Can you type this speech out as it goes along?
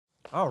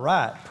All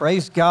right,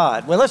 praise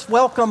God. Well, let's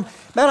welcome,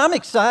 man, I'm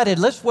excited.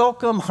 Let's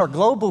welcome our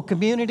global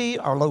community,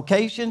 our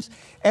locations,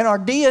 and our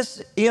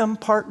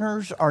DSM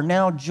partners are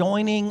now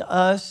joining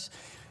us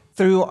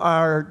through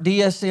our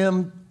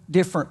DSM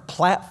different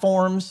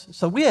platforms.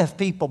 So we have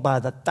people by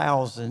the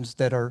thousands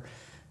that are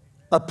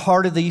a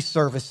part of these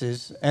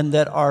services and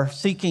that are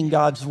seeking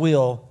God's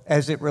will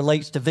as it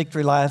relates to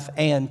Victory Life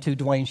and to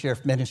Duane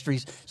Sheriff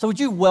Ministries. So would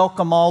you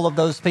welcome all of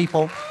those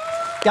people?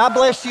 God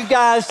bless you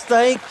guys.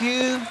 Thank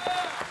you.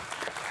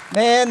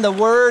 Man, the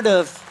word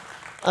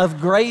of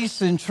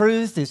grace and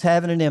truth is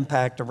having an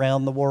impact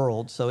around the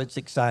world, so it's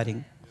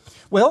exciting.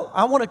 Well,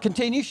 I want to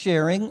continue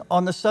sharing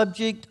on the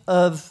subject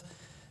of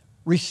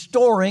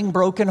restoring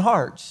broken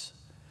hearts,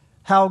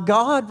 how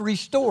God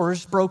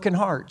restores broken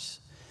hearts.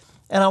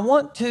 And I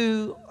want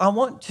to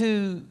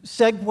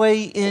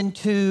segue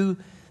into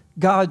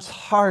God's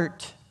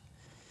heart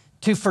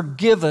to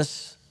forgive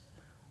us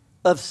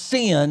of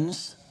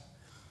sins,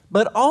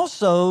 but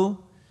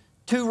also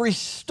to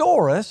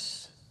restore us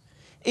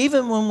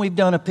even when we've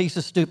done a piece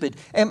of stupid.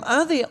 Am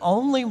I the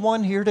only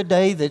one here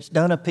today that's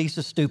done a piece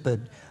of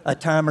stupid a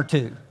time or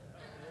two?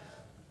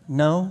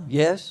 No?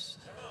 Yes?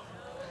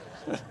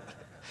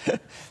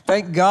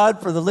 Thank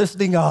God for the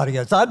listening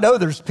audience. I know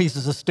there's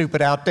pieces of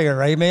stupid out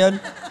there, amen?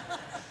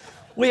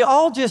 We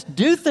all just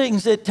do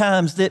things at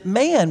times that,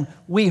 man,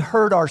 we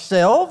hurt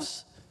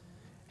ourselves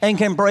and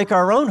can break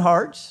our own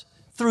hearts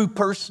through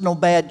personal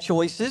bad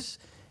choices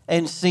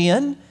and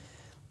sin.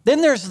 Then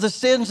there's the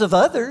sins of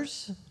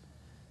others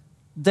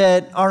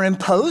that are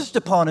imposed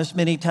upon us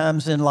many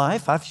times in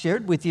life. I've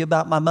shared with you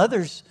about my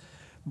mother's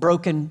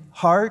broken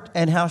heart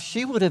and how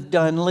she would have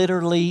done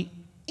literally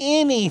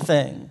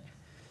anything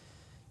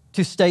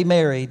to stay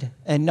married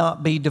and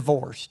not be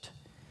divorced.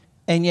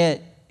 And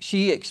yet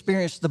she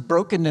experienced the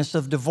brokenness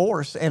of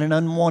divorce and an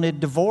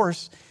unwanted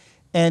divorce.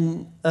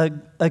 And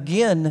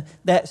again,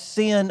 that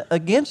sin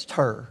against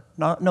her,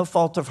 no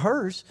fault of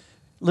hers,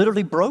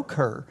 literally broke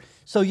her.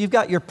 So you've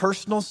got your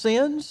personal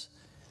sins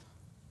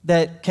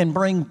that can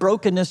bring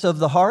brokenness of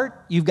the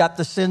heart. You've got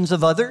the sins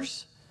of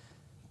others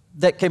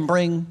that can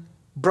bring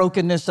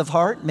brokenness of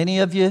heart. Many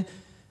of you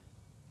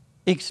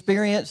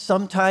experienced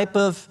some type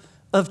of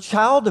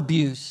child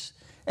abuse,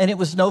 and it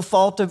was no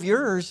fault of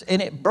yours,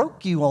 and it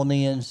broke you on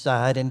the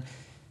inside, and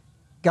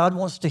God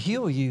wants to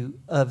heal you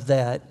of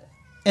that.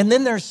 And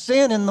then there's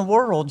sin in the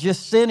world,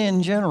 just sin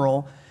in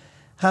general.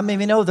 How many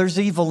of you know there's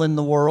evil in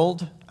the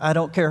world? I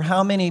don't care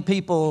how many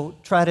people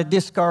try to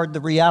discard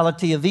the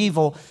reality of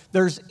evil.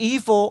 There's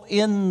evil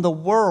in the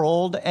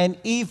world and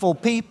evil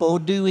people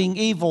doing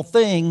evil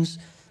things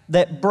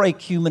that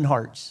break human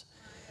hearts,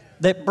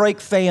 that break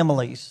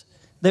families,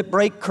 that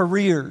break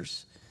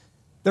careers.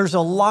 There's a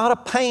lot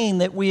of pain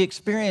that we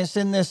experience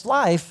in this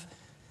life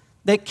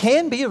that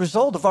can be a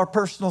result of our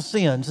personal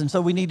sins. And so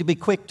we need to be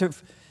quick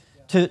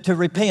to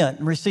repent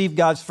and receive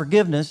God's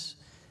forgiveness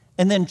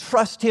and then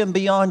trust Him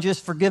beyond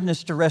just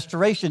forgiveness to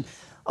restoration.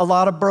 A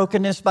lot of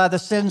brokenness by the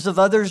sins of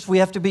others. We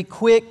have to be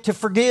quick to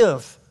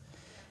forgive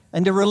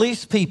and to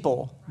release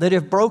people that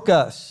have broke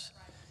us,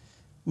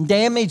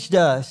 damaged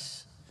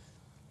us,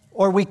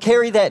 or we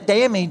carry that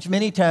damage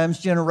many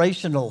times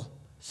generational.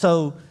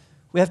 So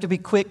we have to be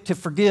quick to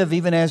forgive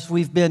even as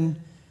we've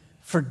been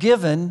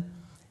forgiven.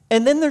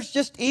 And then there's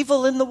just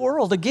evil in the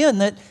world. Again,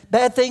 that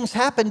bad things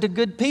happen to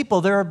good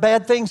people. There are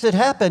bad things that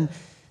happen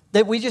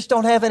that we just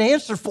don't have an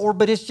answer for,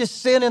 but it's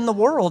just sin in the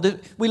world.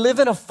 We live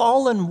in a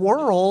fallen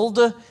world,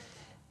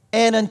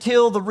 and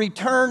until the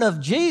return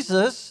of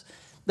Jesus,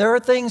 there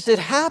are things that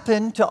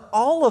happen to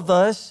all of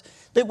us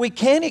that we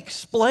can't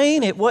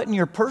explain. It wasn't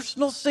your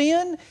personal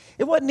sin.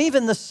 It wasn't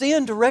even the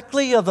sin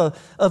directly of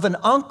an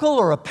uncle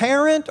or a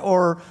parent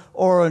or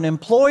an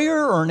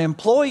employer or an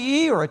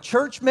employee or a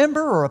church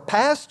member or a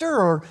pastor,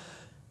 or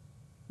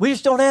we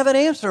just don't have an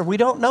answer. We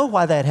don't know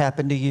why that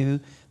happened to you,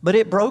 but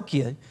it broke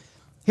you.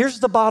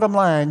 Here's the bottom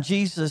line.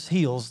 Jesus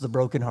heals the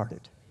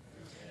brokenhearted.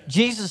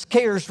 Jesus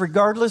cares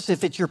regardless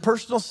if it's your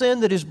personal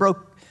sin that has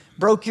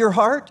broke your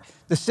heart,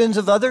 the sins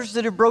of others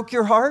that have broke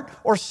your heart,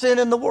 or sin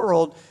in the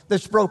world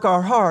that's broke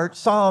our heart.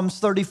 Psalms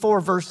 34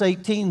 verse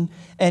 18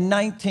 and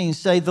 19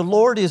 say, "The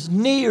Lord is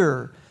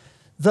near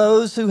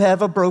those who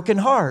have a broken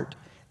heart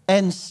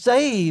and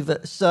save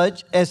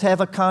such as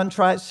have a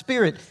contrite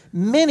spirit.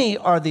 Many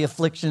are the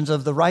afflictions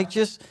of the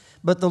righteous,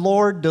 but the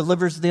Lord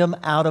delivers them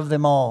out of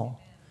them all."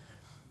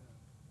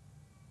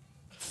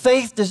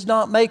 Faith does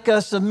not make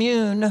us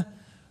immune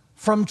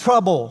from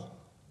trouble,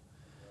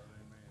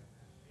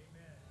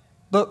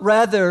 but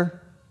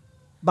rather,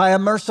 by a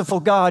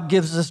merciful God,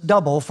 gives us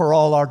double for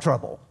all our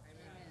trouble.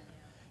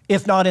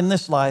 If not in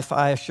this life,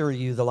 I assure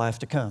you, the life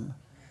to come.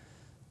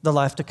 The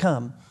life to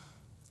come.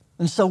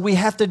 And so we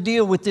have to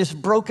deal with this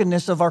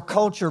brokenness of our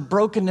culture,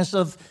 brokenness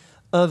of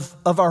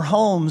our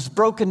homes,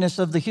 brokenness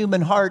of the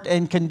human heart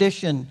and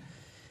condition.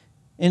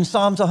 In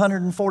Psalms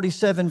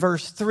 147,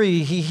 verse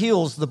 3, He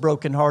heals the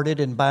brokenhearted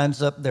and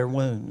binds up their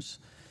wounds.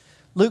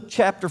 Luke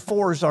chapter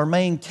 4 is our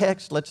main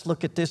text. Let's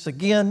look at this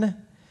again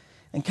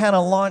and kind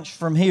of launch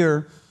from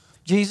here.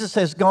 Jesus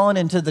has gone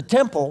into the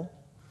temple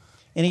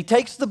And he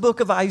takes the book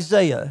of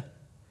Isaiah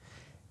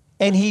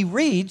and he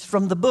reads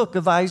from the book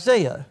of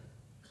Isaiah.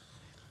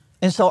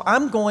 And so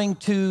I'm going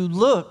to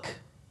look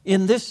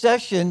in this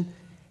session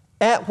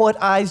at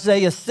what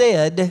Isaiah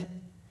said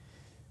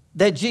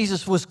that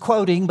Jesus was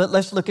quoting, but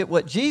let's look at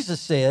what Jesus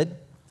said,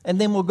 and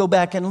then we'll go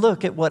back and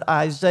look at what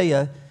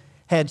Isaiah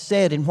had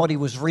said and what he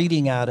was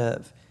reading out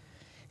of.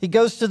 He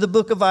goes to the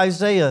book of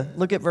Isaiah.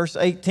 Look at verse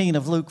 18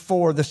 of Luke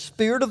 4. The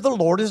Spirit of the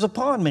Lord is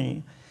upon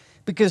me,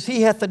 because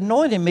he hath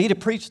anointed me to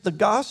preach the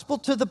gospel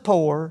to the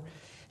poor.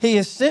 He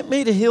has sent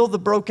me to heal the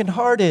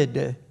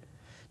brokenhearted,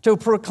 to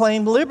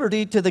proclaim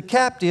liberty to the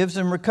captives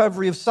and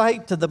recovery of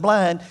sight to the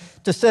blind,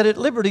 to set at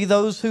liberty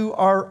those who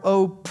are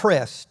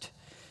oppressed,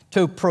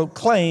 to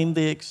proclaim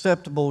the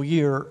acceptable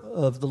year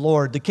of the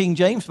Lord. The King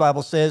James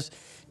Bible says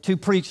to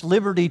preach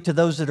liberty to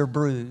those that are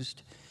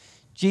bruised.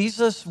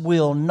 Jesus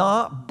will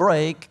not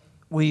break,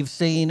 we've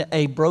seen,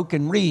 a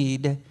broken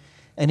reed,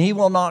 and he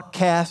will not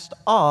cast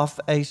off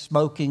a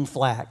smoking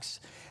flax.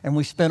 And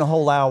we spent a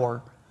whole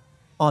hour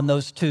on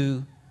those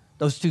two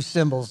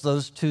symbols,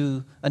 those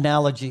two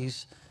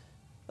analogies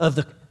of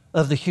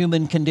the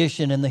human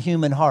condition and the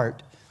human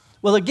heart.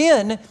 Well,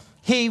 again,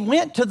 he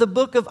went to the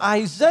book of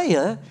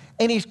Isaiah,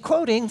 and he's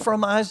quoting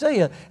from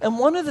Isaiah. And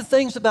one of the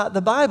things about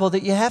the Bible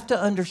that you have to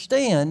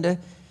understand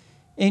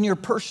in your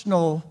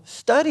personal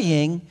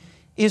studying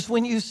is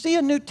when you see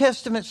a New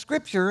Testament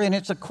scripture and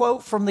it's a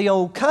quote from the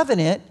Old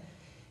Covenant,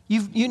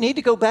 you need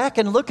to go back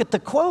and look at the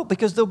quote,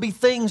 because there'll be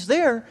things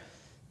there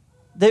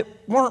that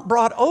weren't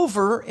brought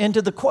over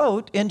into the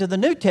quote, into the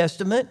New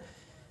Testament,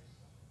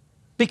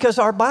 because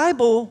our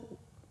Bible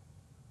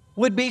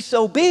would be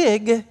so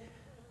big,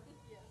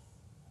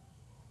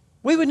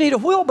 we would need a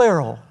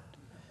wheelbarrow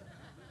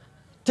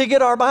to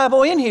get our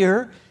Bible in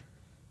here.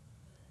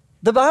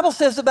 The Bible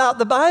says about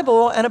the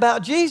Bible and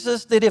about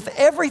Jesus that if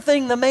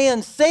everything the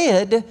man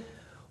said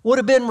would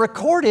have been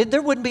recorded,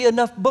 there wouldn't be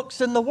enough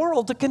books in the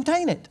world to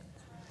contain it.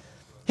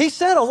 He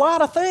said a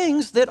lot of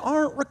things that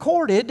aren't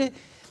recorded,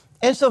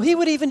 and so he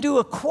would even do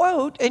a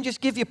quote and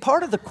just give you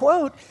part of the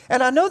quote.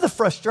 And I know the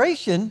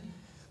frustration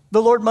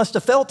the Lord must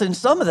have felt in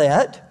some of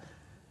that,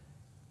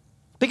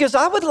 because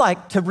I would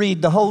like to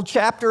read the whole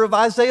chapter of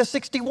Isaiah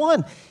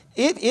 61.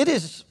 It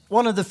is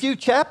one of the few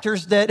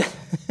chapters that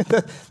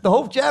the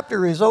whole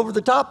chapter is over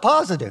the top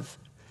positive.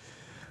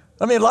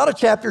 I mean, a lot of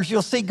chapters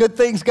you'll see good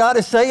things God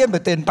is saying,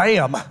 but then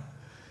bam. And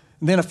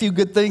then a few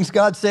good things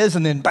God says,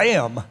 and then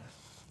bam.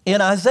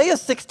 In Isaiah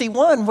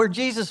 61, where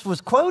Jesus was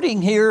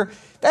quoting here,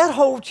 that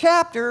whole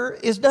chapter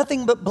is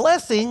nothing but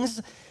blessings,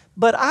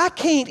 but I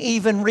can't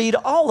even read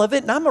all of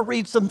it, and I'm going to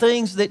read some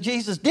things that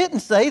Jesus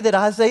didn't say that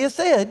Isaiah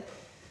said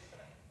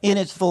in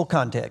its full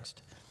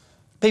context.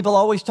 People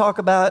always talk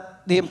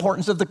about the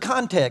importance of the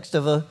context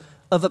of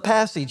a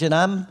passage, and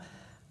I'm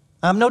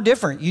no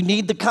different. You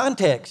need the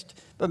context.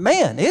 But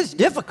man, it's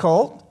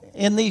difficult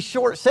in these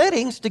short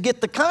settings to get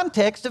the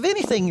context of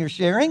anything you're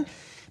sharing,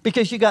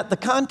 because you got the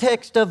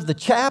context of the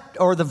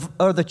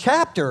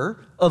chapter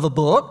of a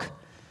book,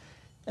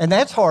 and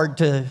that's hard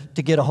to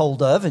get a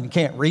hold of, and you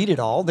can't read it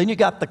all. Then you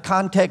got the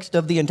context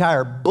of the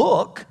entire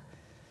book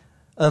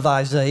of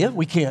Isaiah.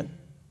 We can't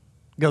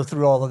go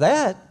through all of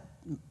that.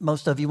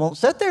 Most of you won't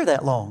sit there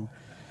that long.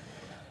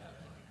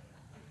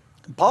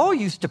 Paul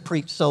used to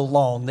preach so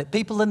long that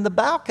people in the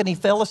balcony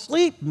fell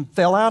asleep and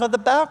fell out of the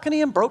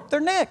balcony and broke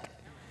their neck.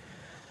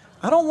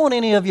 I don't want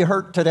any of you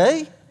hurt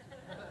today.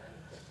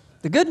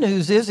 The good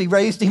news is he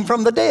raised him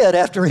from the dead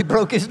after he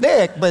broke his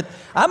neck, but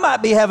I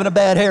might be having a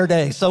bad hair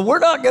day, so we're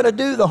not going to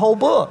do the whole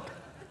book.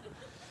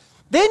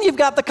 Then you've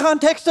got the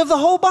context of the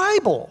whole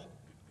Bible.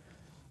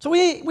 So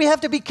we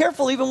have to be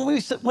careful even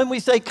when we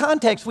say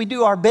context. We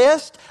do our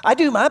best. I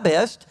do my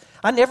best.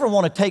 I never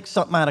want to take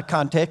something out of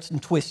context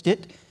and twist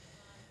it.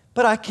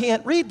 But I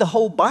can't read the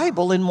whole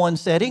Bible in one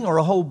setting, or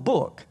a whole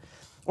book,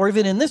 or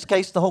even in this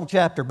case, the whole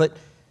chapter. But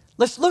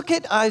let's look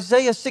at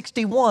Isaiah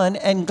 61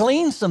 and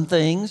glean some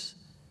things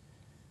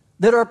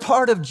that are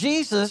part of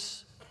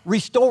Jesus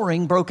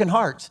restoring broken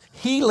hearts,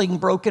 healing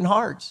broken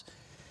hearts.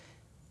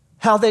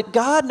 How that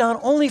God not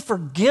only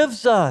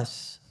forgives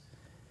us,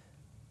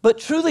 but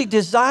truly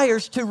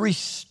desires to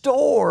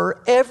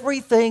restore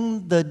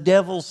everything the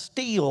devil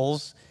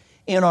steals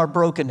in our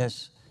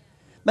brokenness.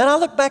 Man, I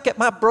look back at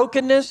my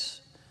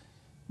brokenness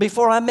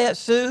before I met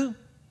Sue,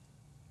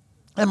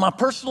 and my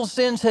personal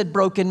sins had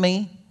broken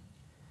me,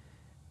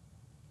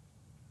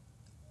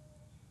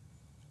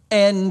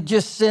 and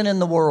just sin in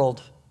the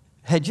world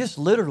had just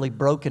literally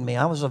broken me.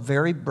 I was a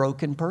very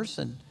broken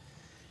person.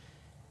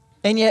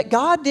 And yet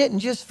God didn't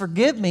just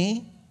forgive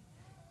me,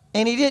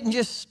 and he didn't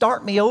just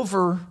start me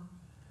over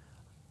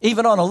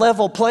even on a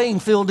level playing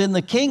field in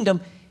the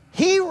kingdom.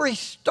 He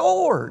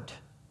restored.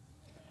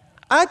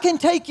 I can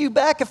take you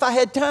back if I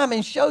had time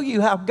and show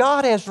you how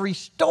God has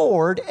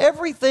restored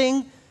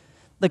everything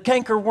the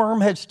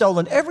cankerworm had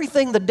stolen,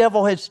 everything the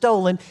devil had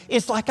stolen.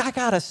 It's like I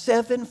got a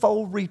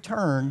sevenfold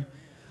return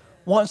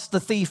once the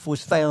thief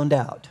was found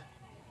out.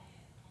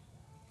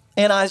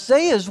 And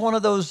Isaiah is one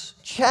of those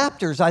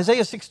chapters,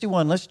 Isaiah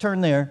 61, let's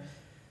turn there,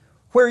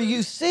 where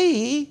you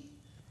see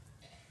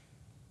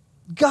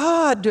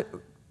God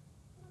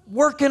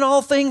working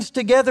all things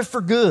together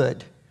for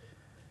good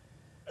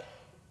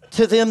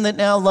to them that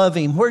now love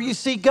Him. Where you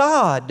see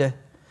God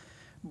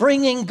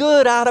bringing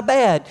good out of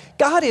bad.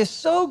 God is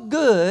so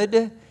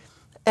good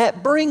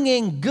at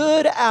bringing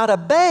good out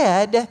of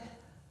bad,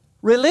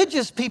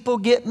 religious people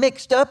get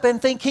mixed up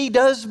and think He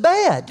does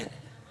bad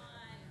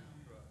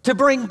to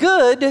bring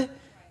good,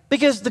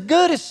 because the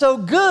good is so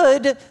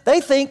good, they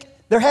think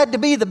there had to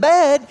be the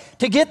bad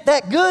to get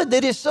that good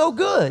that is so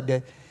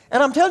good.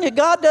 And I'm telling you,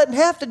 God doesn't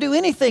have to do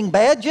anything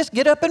bad, just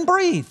get up and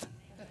breathe.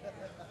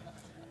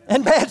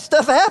 And bad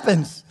stuff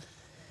happens.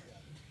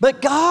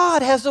 But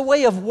God has a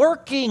way of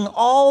working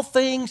all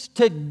things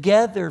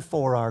together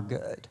for our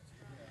good.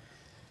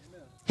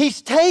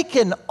 He's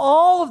taken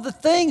all of the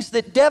things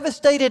that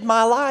devastated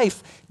my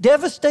life,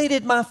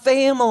 devastated my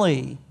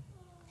family,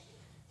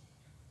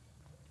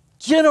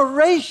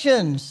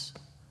 generations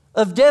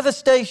of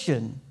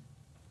devastation,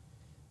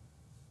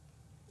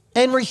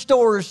 and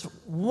restores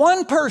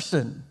one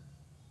person,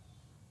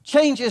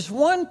 changes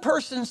one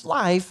person's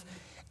life,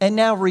 and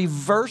now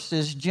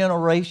reverses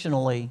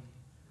generationally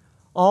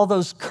all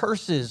those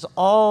curses,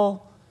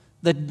 all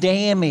the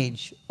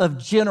damage of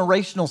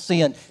generational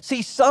sin.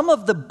 See, some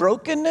of the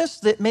brokenness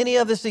that many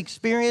of us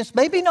experience,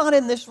 maybe not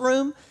in this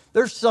room,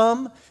 there's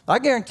some. I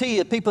guarantee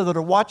you, people that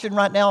are watching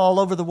right now all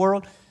over the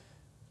world,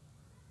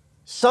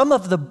 some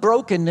of the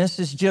brokenness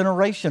is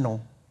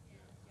generational.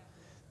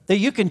 That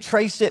you can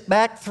trace it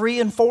back 3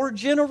 and 4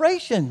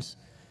 generations.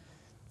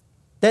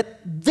 That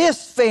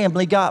this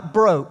family got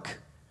broke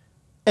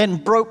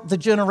and broke the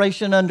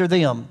generation under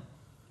them.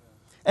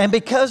 And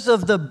because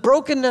of the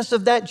brokenness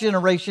of that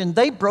generation,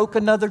 they broke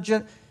another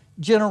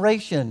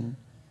generation.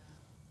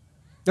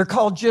 They're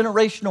called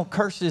generational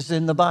curses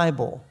in the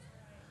Bible.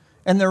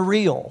 And they're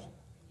real.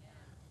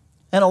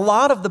 And a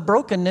lot of the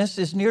brokenness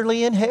is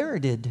nearly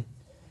inherited.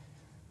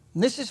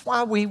 And this is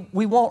why we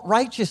want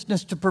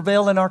righteousness to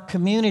prevail in our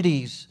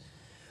communities.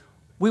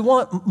 We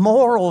want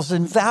morals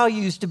and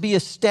values to be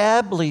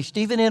established,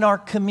 even in our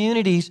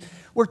communities.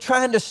 We're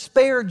trying to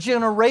spare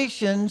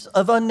generations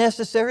of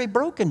unnecessary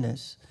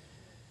brokenness.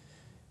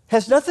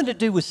 Has nothing to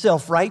do with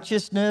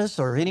self-righteousness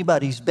or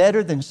anybody's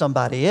better than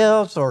somebody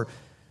else or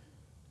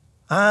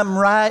I'm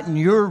right and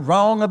you're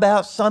wrong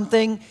about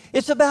something.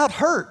 It's about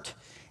hurt.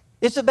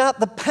 It's about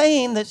the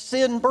pain that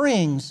sin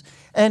brings.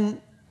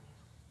 And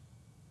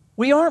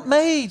we aren't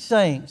made,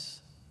 saints.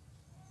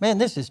 Man,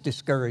 this is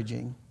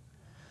discouraging.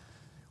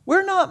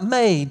 We're not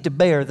made to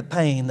bear the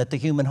pain that the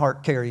human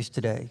heart carries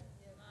today.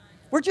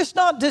 We're just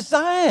not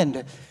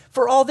designed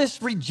for all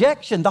this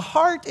rejection. The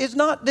heart is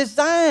not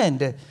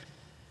designed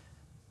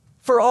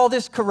for all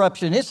this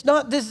corruption. It's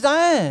not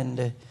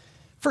designed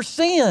for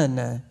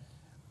sin.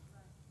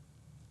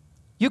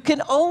 You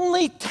can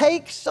only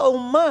take so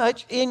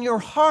much in your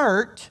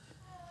heart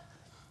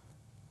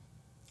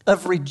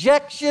of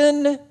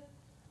rejection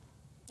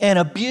and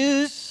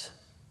abuse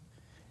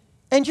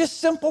and just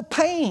simple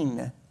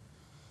pain.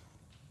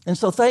 And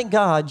so thank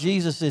God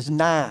Jesus is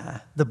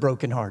nigh the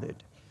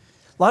brokenhearted.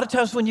 A lot of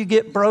times when you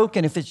get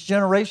broken, if it's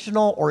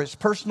generational or it's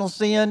personal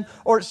sin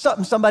or it's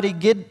something somebody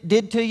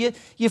did to you,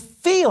 you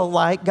feel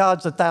like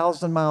God's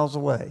 1,000 miles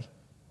away.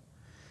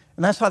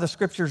 And that's why the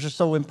scriptures are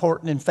so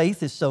important and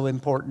faith is so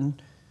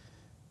important.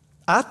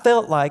 I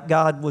felt like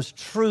God was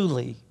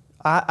truly,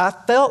 I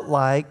felt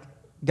like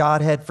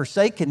God had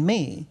forsaken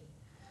me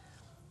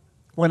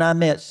when I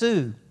met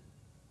Sue.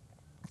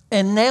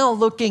 And now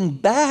looking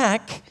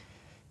back,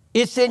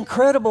 it's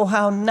incredible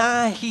how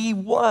nigh He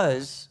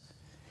was.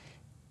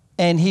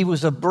 And He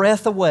was a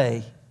breath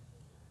away,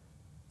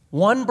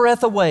 one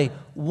breath away,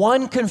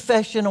 one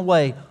confession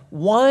away,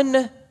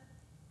 one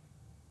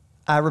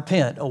I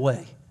repent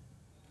away.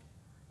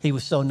 He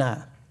was so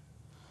nigh.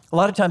 A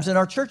lot of times in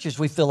our churches,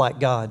 we feel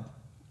like God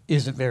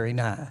isn't very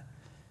nigh,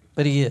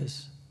 but He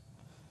is.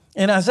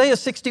 In Isaiah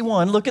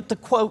 61, look at the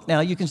quote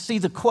now. You can see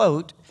the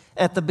quote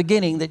at the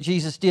beginning that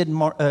Jesus did in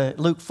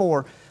Luke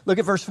 4. Look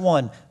at verse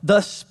 1.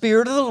 The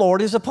Spirit of the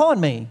Lord is upon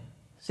me.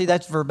 See,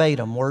 that's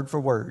verbatim, word for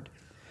word.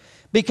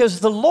 Because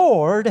the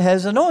Lord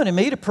has anointed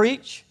me to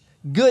preach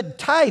good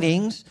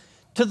tidings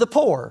to the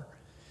poor.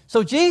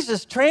 So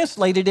Jesus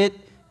translated it,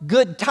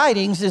 good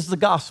tidings is the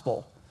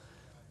gospel.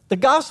 The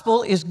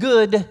gospel is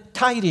good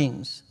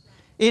tidings.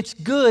 It's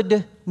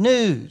good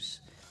news.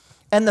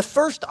 And the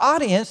first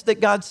audience that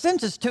God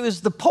sends us to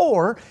is the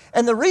poor.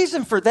 And the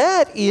reason for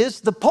that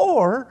is the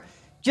poor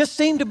just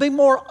seem to be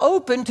more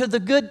open to the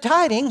good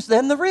tidings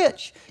than the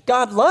rich.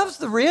 God loves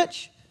the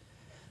rich.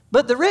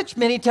 But the rich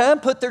many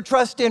times put their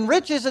trust in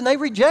riches and they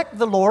reject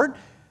the Lord.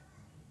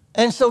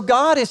 And so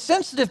God is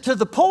sensitive to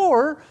the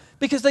poor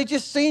because they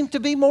just seem to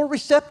be more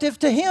receptive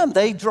to Him.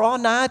 They draw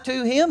nigh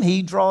to Him.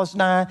 He draws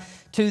nigh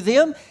to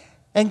them.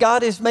 And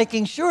God is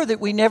making sure that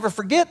we never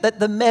forget that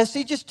the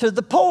message is to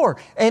the poor.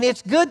 And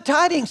it's good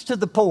tidings to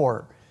the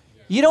poor.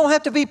 You don't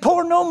have to be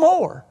poor no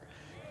more.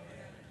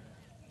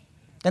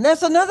 And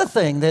that's another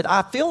thing that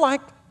I feel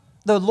like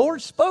the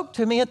Lord spoke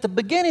to me at the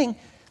beginning.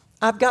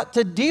 I've got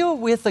to deal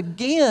with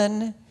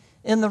again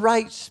in the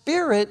right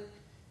spirit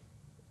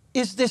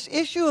is this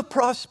issue of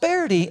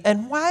prosperity.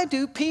 And why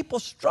do people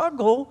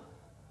struggle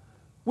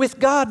with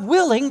God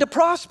willing to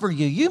prosper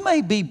you? You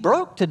may be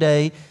broke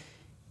today.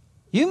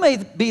 You may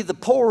be the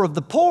poor of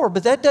the poor,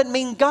 but that doesn't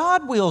mean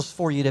God wills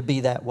for you to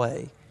be that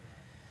way.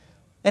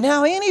 And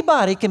how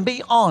anybody can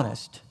be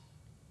honest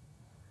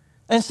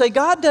and say,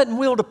 God doesn't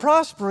will to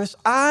prosper us,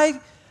 I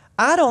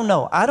don't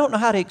know. I don't know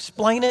how to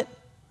explain it.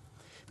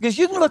 Because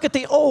you can look at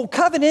the old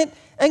covenant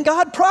and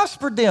God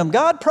prospered them.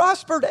 God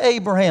prospered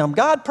Abraham.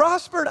 God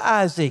prospered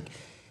Isaac.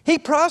 He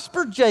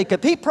prospered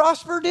Jacob. He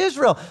prospered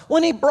Israel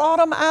when he brought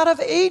them out of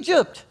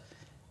Egypt.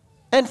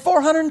 And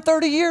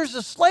 430 years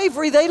of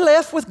slavery, they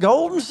left with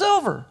gold and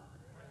silver.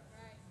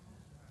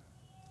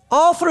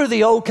 All through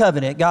the old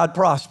covenant, God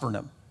prospered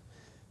them.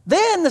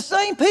 Then the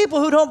same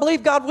people who don't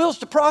believe God wills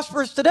to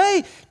prosper us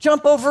today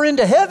jump over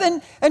into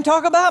heaven and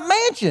talk about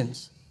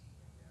mansions,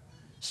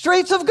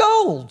 streets of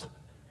gold.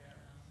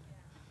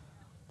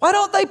 Why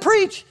don't they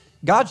preach?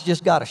 God's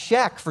just got a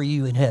shack for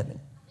you in heaven.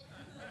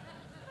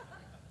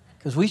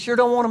 Because we sure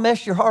don't want to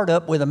mess your heart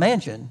up with a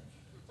mansion.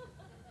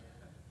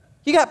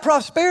 You got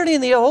prosperity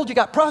in the old, you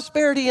got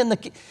prosperity in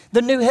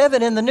the new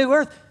heaven and the new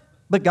earth,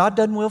 but God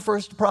doesn't will for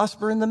us to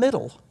prosper in the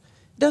middle.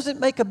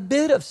 Doesn't make a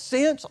bit of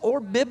sense or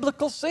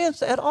biblical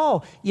sense at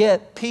all.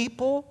 Yet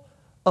people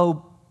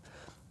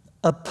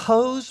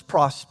oppose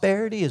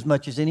prosperity as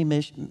much as any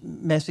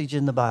message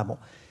in the Bible.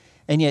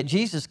 And yet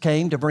Jesus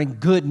came to bring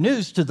good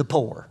news to the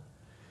poor.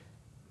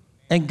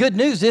 And good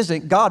news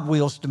isn't God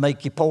wills to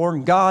make you poor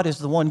and God is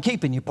the one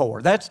keeping you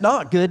poor. That's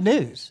not good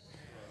news.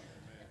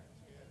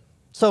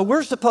 So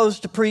we're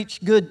supposed to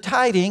preach good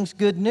tidings,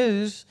 good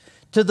news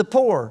to the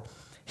poor.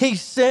 He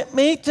sent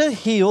me to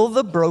heal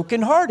the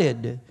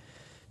brokenhearted,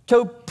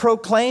 to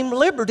proclaim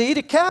liberty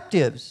to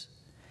captives,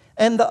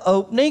 and the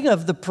opening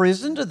of the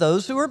prison to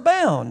those who are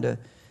bound,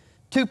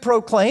 to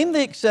proclaim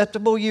the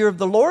acceptable year of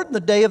the Lord and the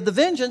day of the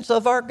vengeance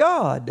of our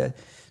God.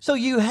 So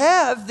you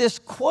have this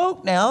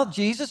quote now.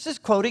 Jesus is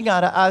quoting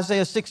out of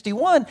Isaiah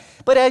 61.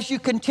 But as you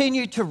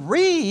continue to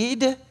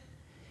read,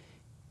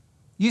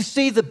 you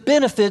see the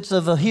benefits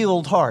of a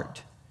healed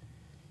heart.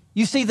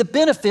 You see the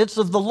benefits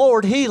of the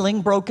Lord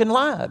healing broken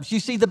lives.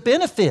 You see the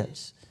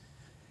benefits.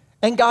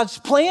 And God's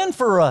plan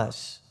for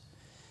us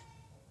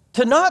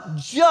to not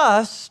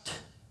just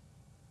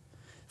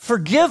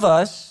forgive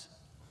us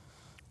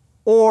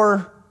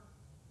or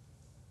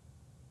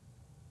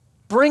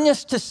bring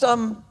us to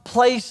some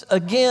place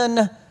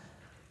again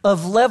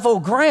of level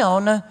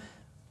ground.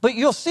 But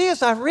you'll see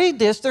as I read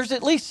this, there's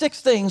at least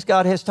 6 things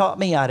God has taught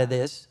me out of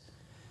this.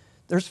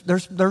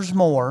 There's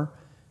more,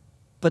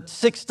 but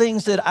 6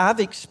 things that I've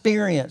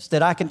experienced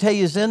that I can tell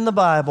you is in the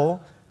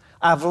Bible.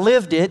 I've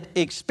lived it,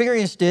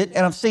 experienced it,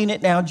 and I've seen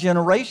it now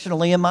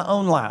generationally in my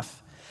own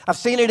life. I've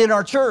seen it in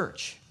our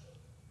church,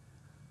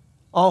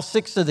 all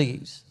 6 of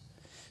these.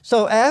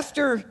 So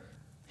after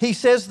he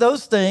says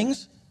those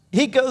things,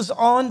 he goes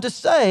on to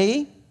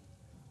say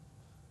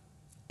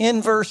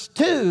in verse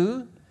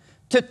 2,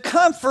 to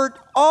comfort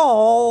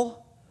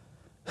all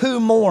who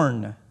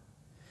mourn,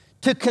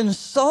 to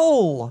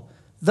console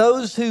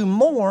those who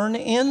mourn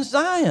in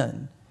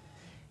Zion.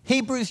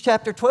 Hebrews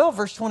chapter 12,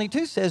 verse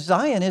 22 says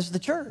Zion is the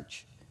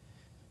church.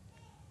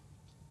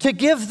 To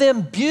give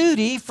them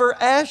beauty for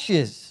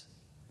ashes,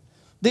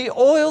 the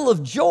oil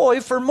of joy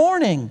for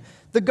mourning,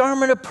 the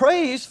garment of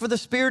praise for the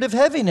spirit of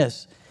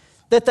heaviness,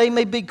 that they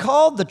may be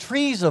called the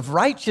trees of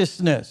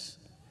righteousness,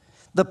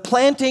 the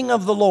planting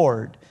of the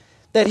Lord,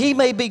 that he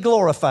may be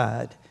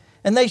glorified.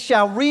 And they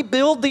shall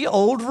rebuild the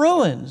old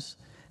ruins,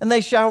 and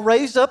they shall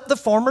raise up the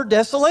former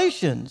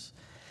desolations,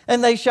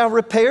 and they shall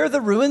repair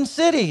the ruined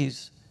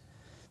cities,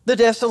 the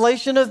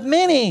desolation of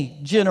many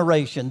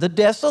generations, the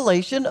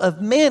desolation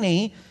of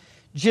many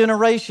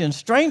generations.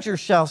 Strangers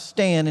shall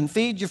stand and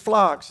feed your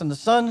flocks, and the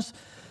sons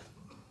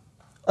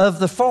of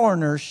the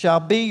foreigners shall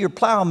be your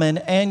plowmen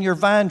and your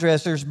vine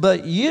dressers,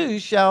 but you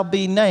shall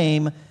be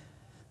named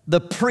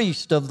the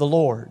priest of the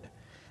Lord.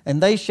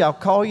 And they shall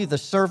call you the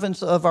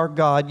servants of our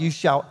God. You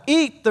shall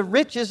eat the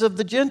riches of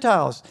the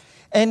Gentiles,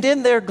 and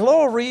in their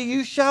glory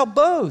you shall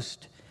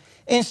boast.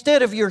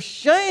 Instead of your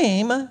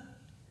shame,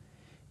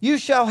 you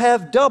shall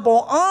have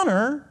double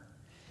honor.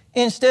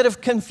 Instead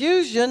of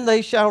confusion,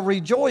 they shall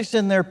rejoice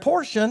in their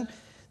portion.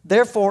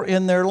 Therefore,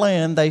 in their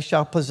land they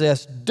shall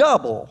possess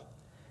double.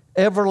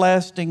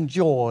 Everlasting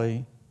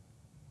joy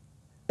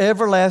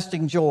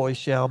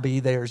shall be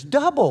theirs.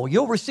 Double.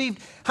 You'll receive.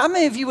 How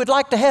many of you would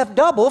like to have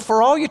double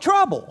for all your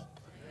trouble?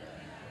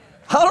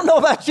 I don't know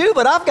about you,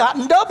 but I've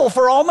gotten double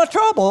for all my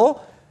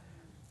trouble.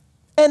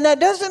 And that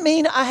doesn't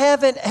mean I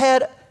haven't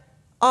had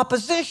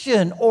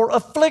opposition or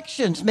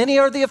afflictions. Many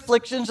are the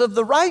afflictions of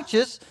the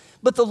righteous,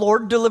 but the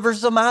Lord delivers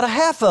them out of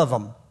half of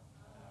them.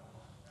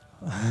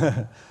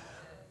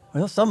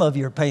 Well, some of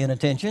you are paying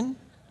attention.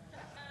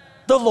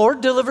 The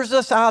Lord delivers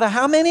us out of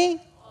how many?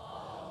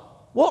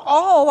 All. Well,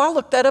 all, I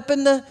looked that up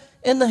in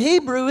the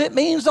Hebrew, it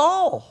means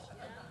all.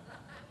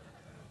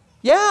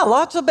 Yeah,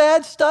 lots of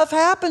bad stuff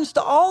happens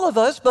to all of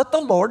us, but the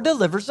Lord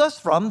delivers us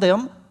from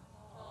them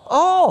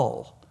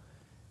all.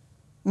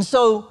 And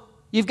so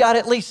You've got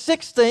at least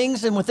 6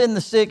 things, and within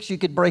the 6, you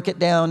could break it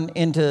down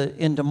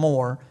into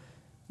more.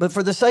 But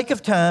for the sake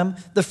of time,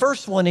 the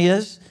first one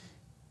is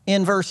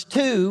in verse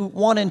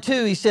 1 and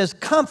 2, he says,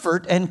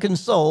 comfort and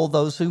console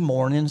those who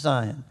mourn in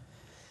Zion.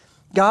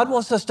 God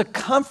wants us to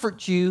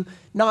comfort you,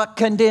 not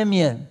condemn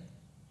you.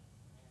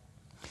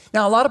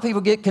 Now, a lot of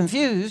people get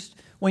confused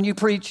when you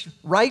preach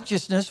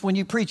righteousness, when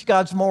you preach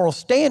God's moral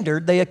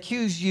standard, they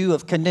accuse you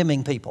of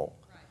condemning people.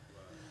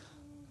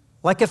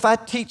 Like if I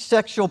teach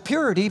sexual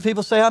purity,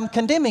 people say I'm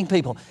condemning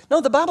people.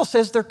 No, the Bible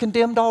says they're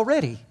condemned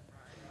already.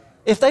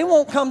 If they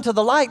won't come to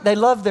the light, they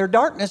love their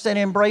darkness and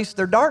embrace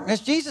their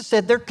darkness. Jesus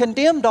said they're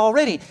condemned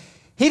already.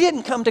 He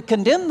didn't come to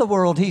condemn the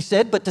world, he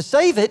said, but to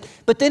save it.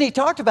 But then he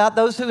talked about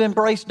those who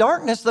embrace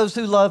darkness, those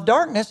who love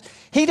darkness.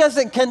 He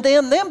doesn't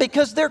condemn them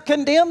because they're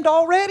condemned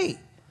already.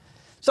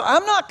 So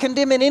I'm not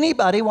condemning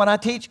anybody when I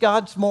teach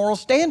God's moral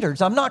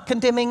standards. I'm not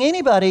condemning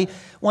anybody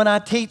when I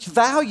teach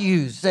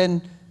values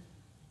and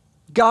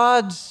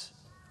God's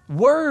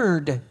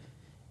word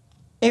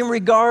in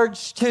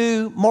regards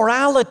to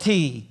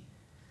morality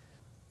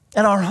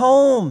and our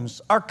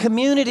homes, our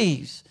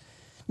communities.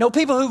 No,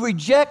 people who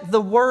reject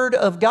the word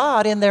of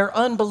God in their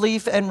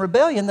unbelief and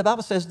rebellion, the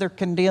Bible says they're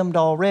condemned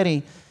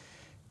already.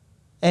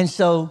 And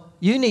so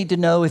you need to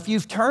know if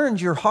you've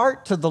turned your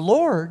heart to the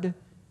Lord,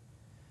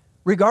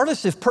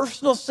 regardless if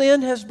personal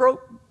sin has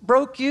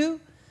broke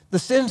you, the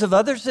sins of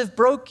others have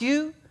broke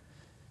you,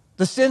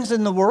 the sins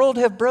in the world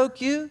have broke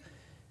you,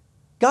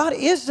 God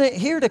isn't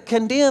here to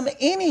condemn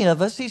any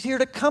of us. He's here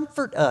to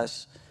comfort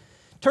us.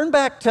 Turn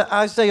back to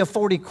Isaiah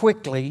 40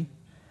 quickly.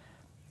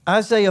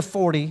 Isaiah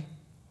 40.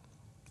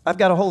 I've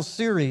got a whole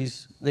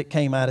series that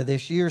came out of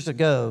this years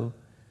ago.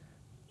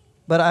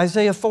 But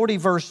Isaiah 40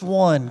 verse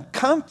 1,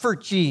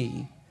 comfort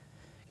ye,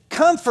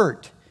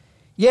 comfort.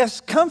 Yes,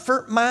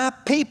 comfort my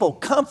people,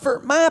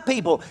 comfort my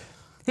people.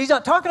 He's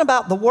not talking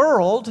about the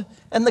world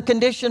and the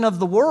condition of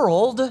the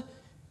world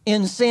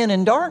in sin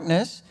and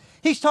darkness.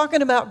 He's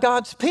talking about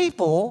God's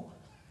people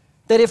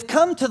that have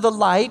come to the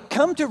light,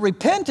 come to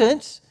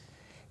repentance,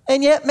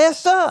 and yet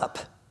mess up,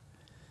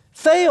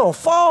 fail,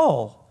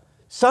 fall.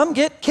 Some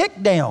get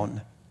kicked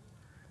down.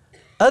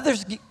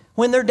 Others,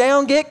 when they're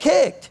down, get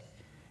kicked.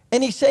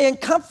 And he's saying,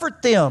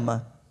 comfort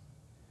them.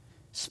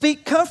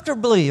 Speak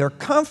comfortably or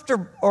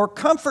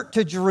comfort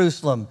to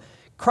Jerusalem.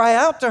 Cry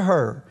out to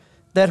her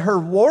that her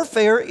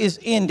warfare is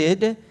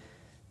ended,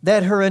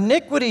 that her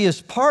iniquity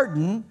is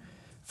pardoned,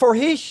 for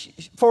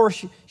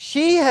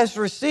she has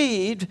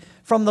received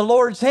from the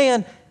Lord's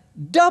hand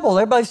double.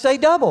 Everybody say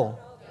double.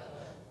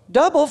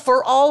 Double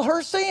for all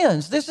her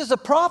sins. This is a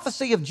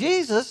prophecy of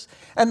Jesus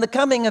and the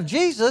coming of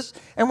Jesus,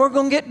 and we're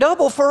going to get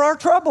double for our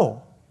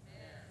trouble.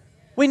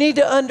 We need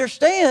to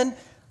understand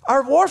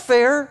our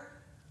warfare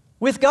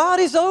with God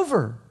is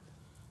over.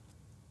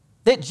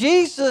 That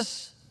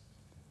Jesus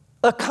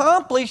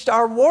accomplished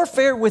our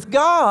warfare with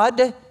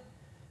God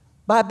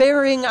by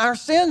bearing our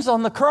sins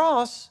on the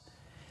cross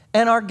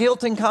and our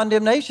guilt and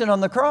condemnation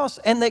on the cross,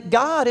 and that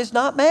God is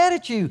not mad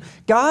at you.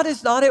 God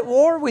is not at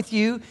war with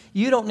you.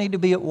 You don't need to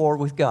be at war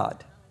with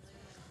God.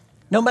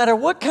 No matter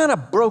what kind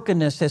of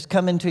brokenness has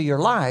come into your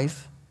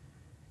life,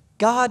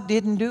 God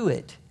didn't do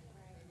it.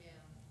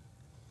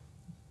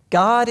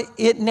 God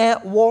isn't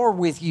at war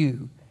with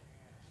you.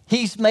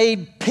 He's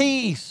made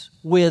peace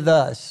with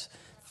us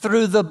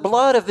through the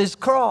blood of His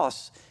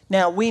cross.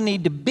 Now we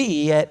need to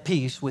be at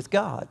peace with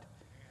God.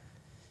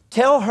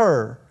 Tell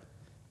her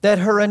that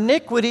her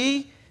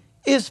iniquity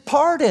is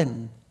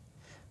pardoned,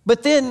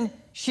 but then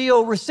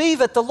she'll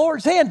receive at the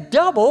Lord's hand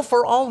double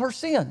for all her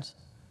sins.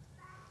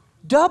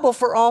 Double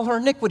for all her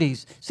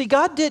iniquities. See,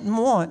 God didn't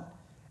want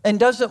and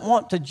doesn't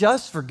want to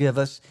just forgive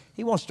us.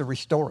 He wants to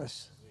restore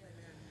us.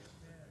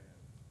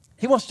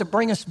 He wants to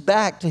bring us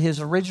back to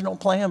His original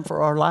plan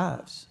for our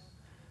lives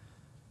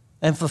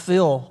and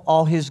fulfill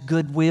all His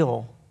good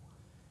will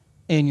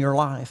in your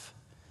life.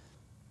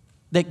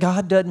 That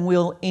God doesn't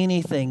will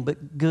anything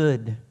but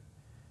good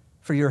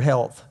for your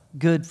health,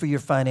 good for your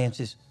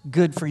finances,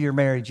 good for your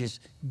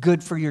marriages,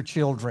 good for your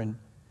children.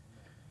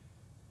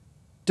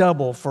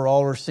 Double for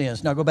all our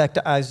sins. Now go back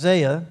to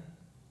Isaiah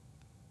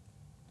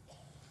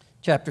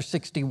chapter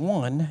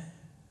 61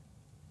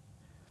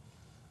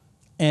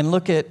 and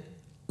look at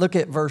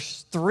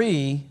verse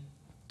 3,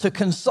 to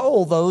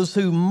console those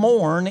who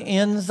mourn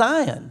in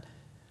Zion.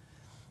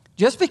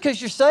 Just because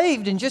you're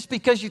saved and just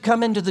because you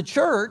come into the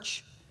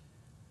church,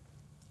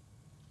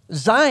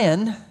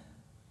 Zion,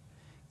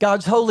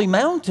 God's holy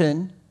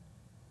mountain,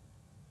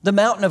 the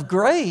mountain of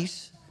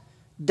grace,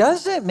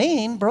 doesn't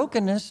mean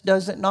brokenness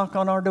doesn't knock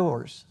on our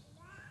doors.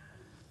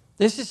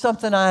 This is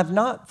something I have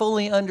not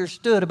fully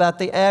understood about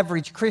the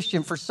average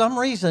Christian. For some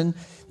reason,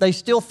 they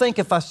still think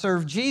if I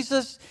serve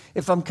Jesus,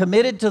 if I'm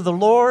committed to the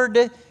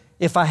Lord,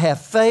 if I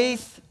have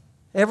faith,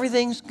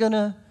 everything's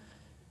gonna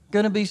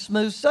be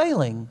smooth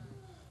sailing.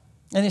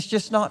 And it's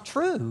just not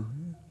true.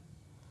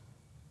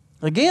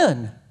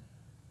 Again,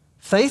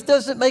 faith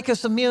doesn't make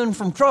us immune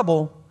from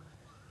trouble,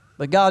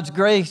 but God's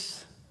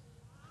grace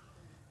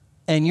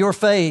and your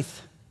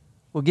faith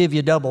will give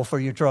you double for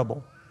your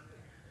trouble.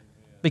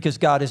 because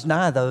God is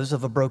nigh those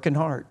of a broken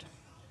heart.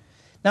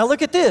 Now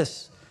look at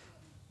this.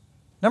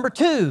 Number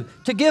 2,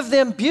 to give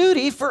them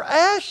beauty for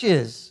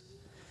ashes,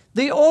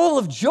 the oil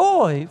of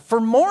joy for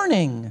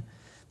mourning,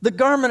 the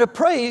garment of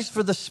praise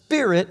for the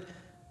spirit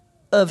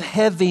of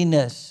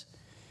heaviness.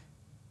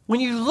 When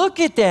you look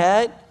at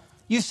that,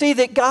 you see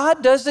that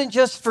God doesn't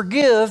just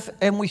forgive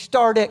and we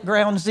start at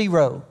ground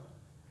zero.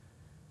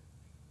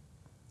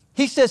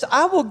 He says,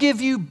 I will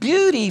give you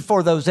beauty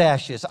for those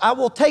ashes. I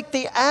will take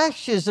the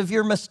ashes of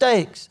your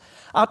mistakes.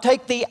 I'll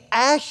take the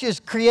ashes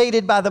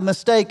created by the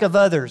mistake of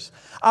others.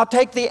 I'll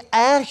take the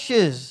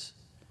ashes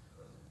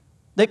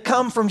that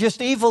come from just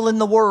evil in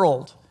the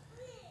world,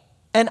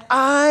 and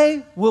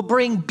I will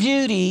bring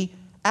beauty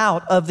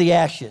out of the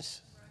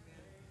ashes.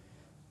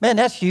 Man,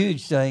 that's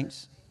huge,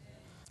 saints.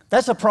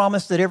 That's a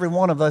promise that every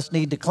one of us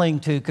need to cling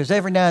to, because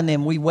every now and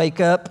then we wake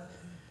up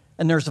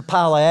and there's a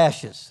pile of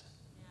ashes.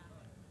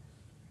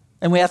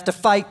 And we have to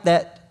fight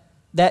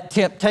that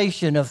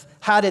temptation of,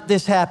 how did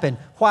this happen?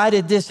 Why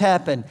did this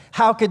happen?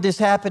 How could this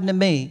happen to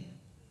me?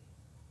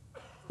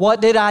 What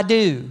did I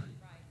do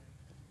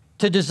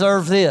to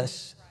deserve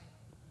this?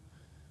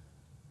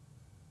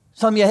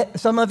 Some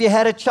of you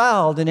had a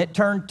child and it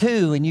turned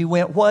 2 and you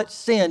went, what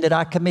sin did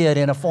I commit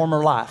in a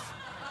former life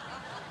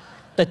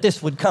that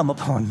this would come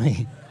upon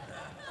me?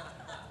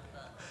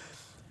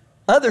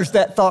 Others,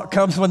 that thought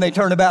comes when they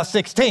turn about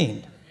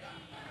 16.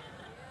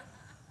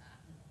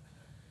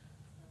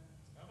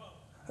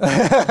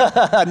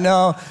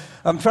 No,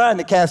 I'm trying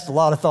to cast a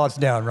lot of thoughts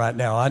down right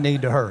now. I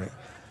need to hurry.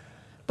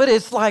 But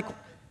it's like,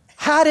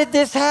 how did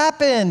this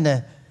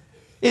happen?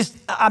 This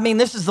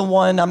is the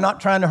one, I'm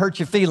not trying to hurt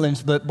your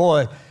feelings, but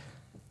boy,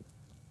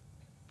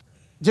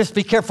 just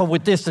be careful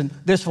with this and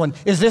this one.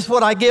 Is this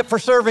what I get for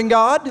serving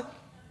God?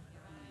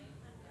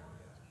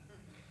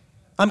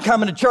 I'm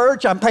coming to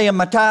church, I'm paying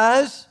my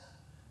tithes,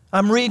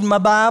 I'm reading my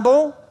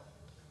Bible,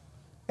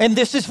 and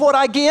this is what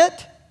I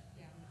get?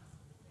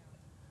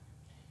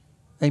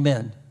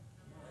 Amen.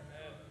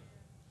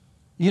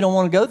 You don't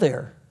want to go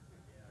there.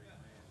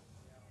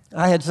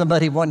 I had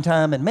somebody one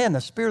time, and man,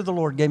 the Spirit of the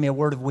Lord gave me a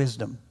word of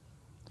wisdom,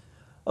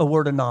 a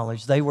word of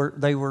knowledge. They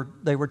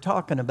were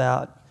talking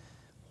about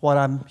what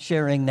I'm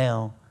sharing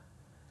now,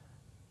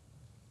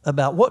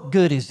 about what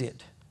good is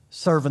it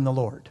serving the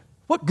Lord?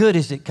 What good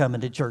is it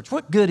coming to church?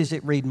 What good is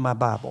it reading my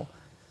Bible?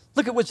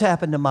 Look at what's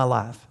happened in my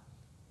life.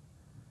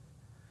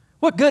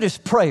 What good is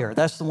prayer?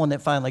 That's the one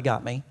that finally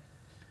got me.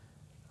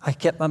 I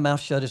kept my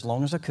mouth shut as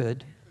long as I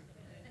could,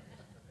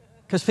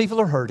 because people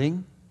are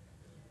hurting,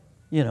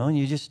 and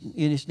you just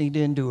need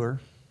to endure.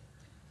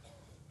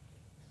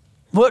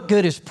 What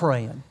good is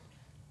praying?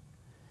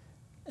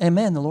 And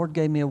man, the Lord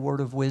gave me a word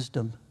of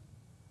wisdom.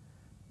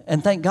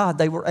 And thank God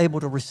they were able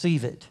to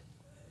receive it.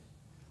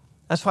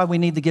 That's why we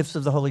need the gifts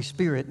of the Holy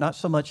Spirit, not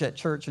so much at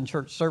church and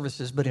church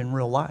services, but in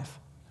real life.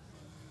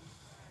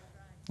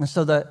 And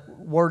so that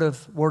word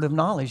of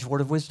knowledge,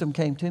 word of wisdom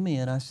came to me,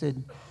 and I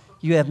said,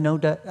 you have no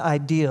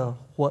idea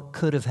what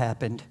could have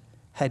happened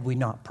had we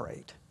not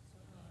prayed.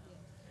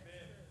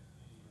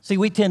 See,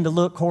 we tend to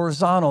look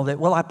horizontal, that,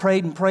 well, I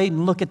prayed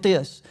and look at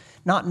this,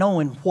 not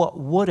knowing what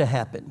would have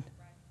happened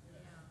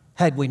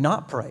had we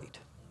not prayed.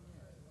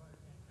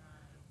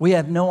 We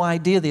have no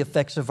idea the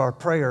effects of our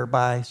prayer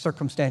by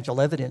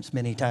circumstantial evidence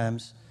many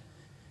times.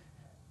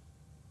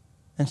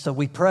 And so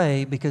we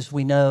pray because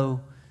we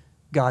know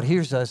God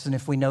hears us, and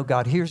if we know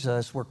God hears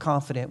us, we're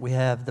confident we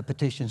have the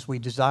petitions we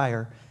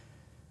desire,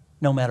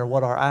 no matter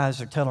what our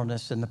eyes are telling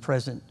us in the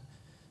present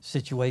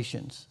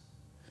situations.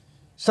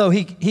 So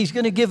he's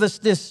going to give us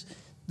this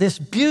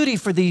beauty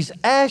for these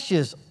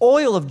ashes,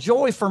 oil of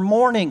joy for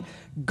mourning,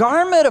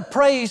 garment of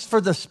praise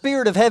for the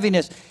spirit of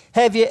heaviness.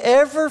 Have you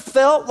ever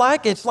felt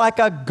like it's like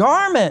a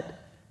garment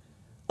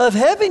of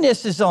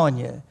heaviness is on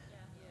you?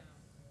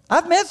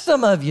 I've met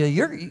some of you.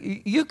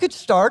 You could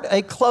start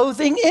a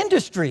clothing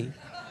industry.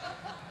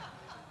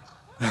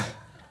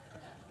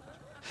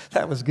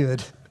 That was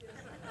good.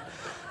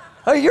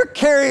 Oh, you're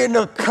carrying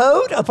a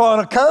coat upon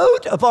a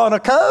coat upon a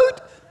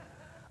coat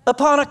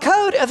upon a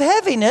coat of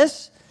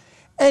heaviness,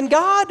 and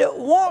God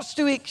wants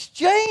to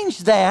exchange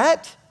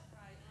that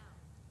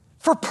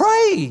for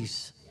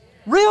praise,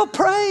 real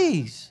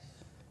praise.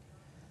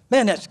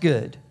 Man, that's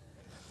good.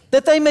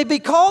 That they may be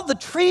called the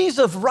trees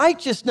of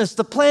righteousness,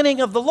 the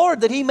planting of the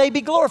Lord, that he may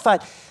be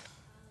glorified.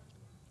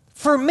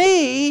 For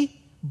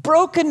me,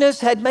 brokenness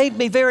had made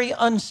me very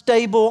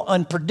unstable,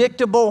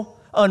 unpredictable,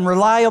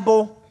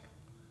 unreliable.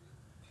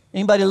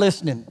 Anybody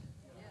listening?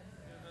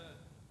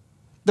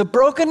 The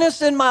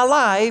brokenness in my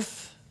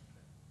life,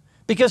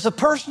 because of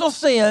personal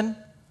sin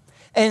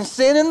and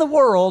sin in the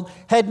world,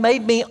 had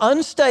made me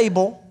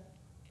unstable,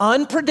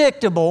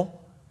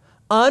 unpredictable,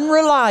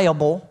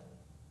 unreliable.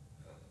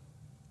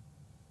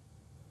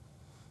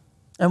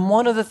 And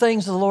one of the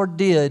things the Lord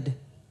did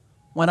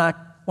when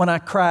I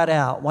cried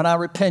out, when I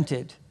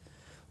repented,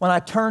 when I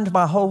turned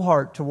my whole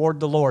heart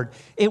toward the Lord,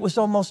 it was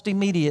almost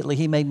immediately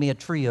he made me a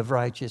tree of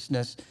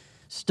righteousness.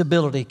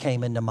 Stability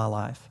came into my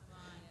life.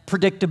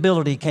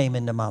 Predictability came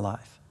into my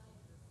life.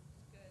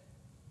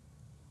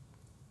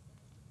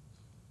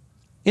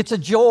 It's a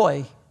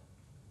joy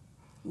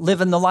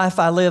living the life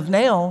I live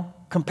now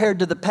compared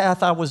to the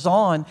path I was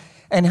on.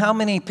 And how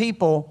many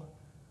people,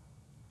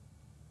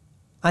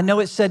 I know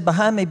it said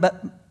behind me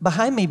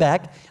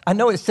back, I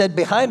know it said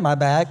behind my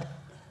back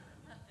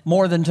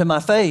more than to my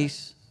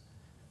face,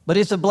 but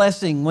it's a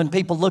blessing when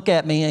people look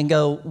at me and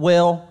go,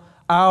 well,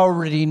 I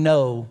already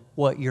know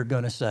what you're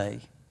going to say.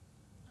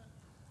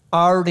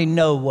 I already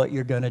know what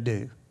you're going to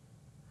do.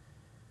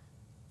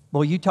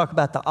 Well, you talk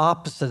about the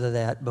opposite of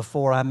that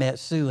before I met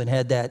Sue and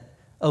had that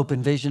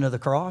open vision of the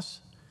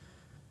cross.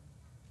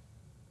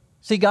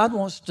 See, God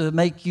wants to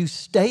make you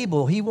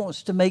stable. He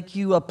wants to make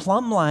you a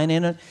plumb line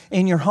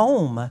in your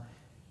home,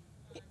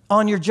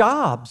 on your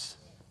jobs,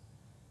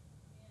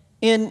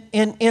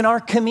 in our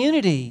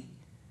community.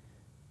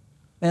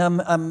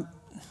 And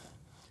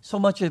so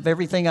much of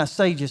everything I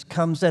say just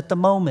comes at the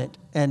moment,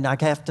 and I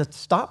have to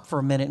stop for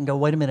a minute and go,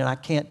 wait a minute, I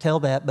can't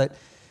tell that. But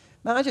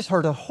man, I just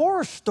heard a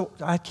horror story.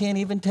 I can't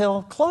even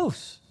tell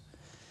close.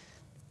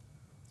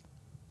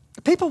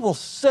 People will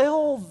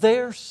sell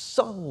their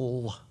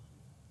soul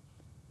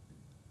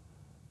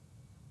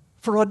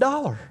for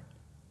 $1.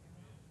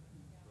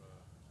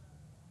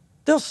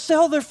 They'll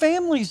sell their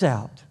families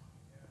out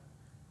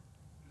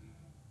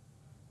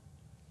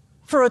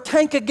for a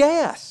tank of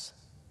gas.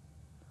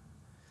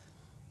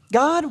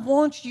 God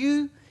wants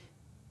you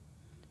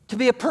to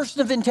be a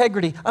person of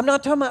integrity. I'm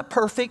not talking about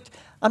perfect.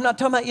 I'm not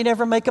talking about you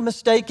never make a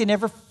mistake, you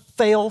never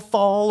fail,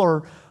 fall,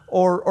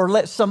 or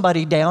let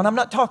somebody down. I'm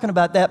not talking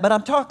about that, but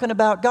I'm talking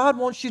about God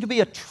wants you to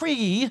be a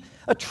tree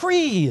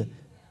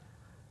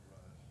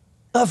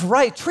of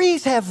right.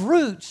 Trees have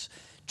roots.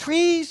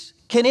 Trees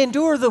can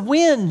endure the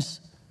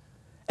winds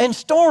and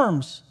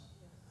storms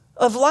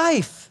of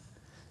life.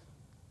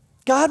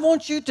 God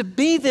wants you to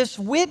be this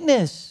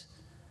witness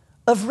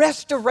of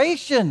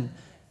restoration,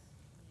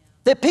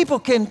 that people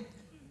can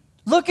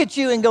look at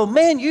you and go,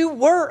 man, you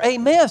were a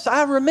mess.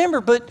 I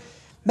remember, but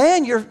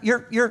man,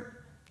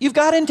 you've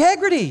got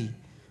integrity.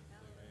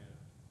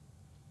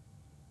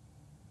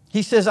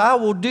 He says, I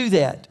will do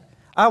that.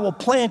 I will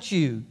plant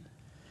you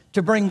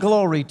to bring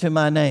glory to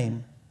my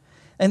name.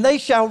 And they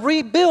shall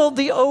rebuild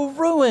the old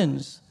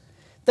ruins.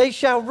 They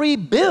shall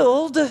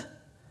rebuild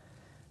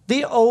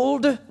the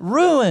old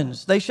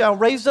ruins. They shall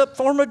raise up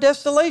former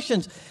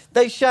desolations.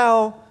 They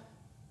shall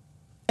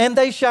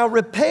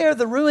repair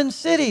the ruined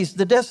cities,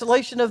 the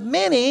desolation of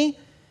many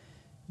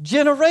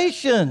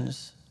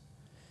generations.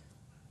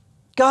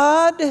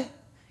 God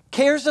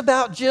cares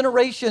about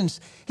generations.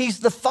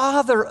 He's the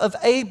father of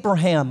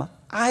Abraham,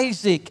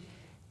 Isaac,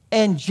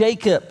 and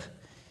Jacob.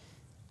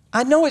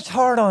 I know it's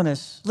hard on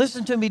us.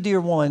 Listen to me, dear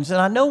ones. And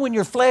I know when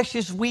your flesh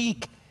is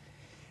weak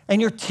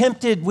and you're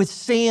tempted with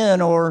sin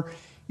or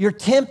you're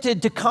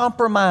tempted to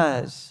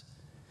compromise,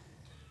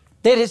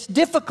 that it's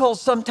difficult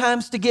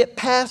sometimes to get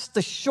past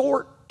the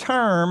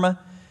short-term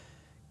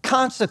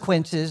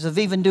consequences of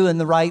even doing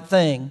the right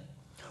thing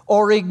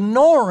or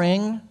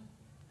ignoring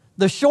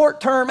the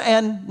short-term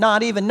and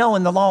not even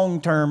knowing the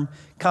long-term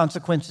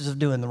consequences of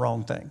doing the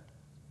wrong thing.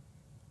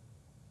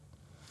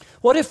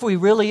 What if we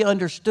really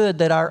understood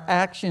that our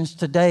actions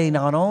today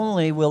not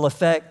only will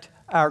affect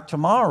our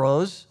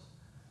tomorrows,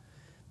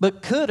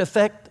 but could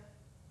affect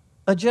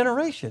a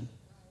generation?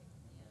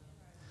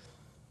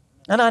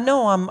 And I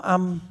know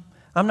I'm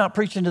not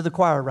preaching to the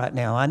choir right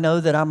now. I know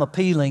that I'm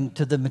appealing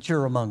to the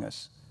mature among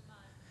us.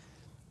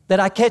 That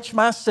I catch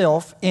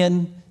myself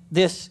in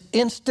this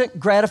instant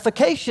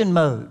gratification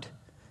mode.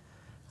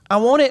 I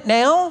want it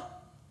now,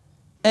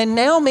 and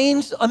now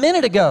means a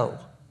minute ago.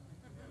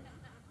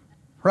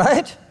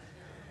 Right?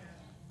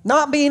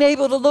 Not being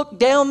able to look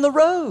down the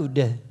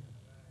road.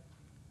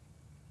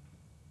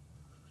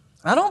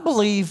 I don't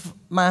believe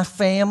my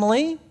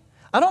family.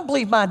 I don't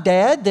believe my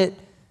dad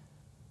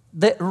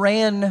that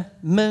ran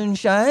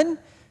moonshine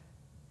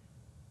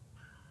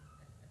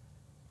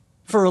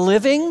for a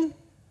living.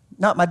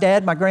 Not my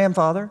dad, my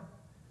grandfather.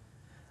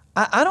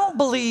 I don't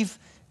believe,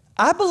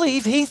 I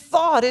believe he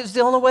thought it was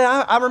the only way.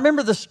 I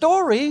remember the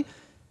story,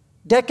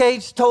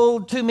 decades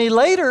told to me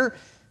later,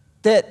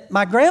 that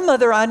my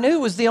grandmother I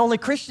knew was the only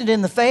Christian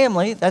in the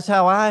family. That's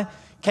how I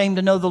came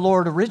to know the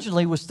Lord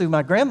originally, was through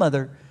my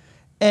grandmother.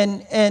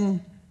 And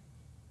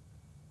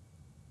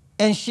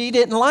she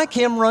didn't like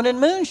him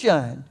running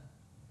moonshine.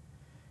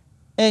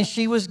 And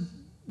she was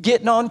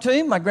getting on to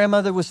him. My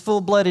grandmother was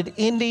full-blooded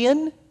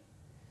Indian.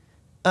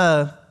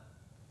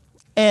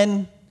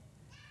 And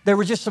there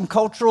were just some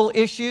cultural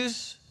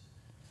issues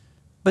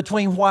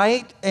between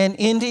white and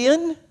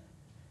Indian.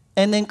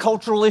 And then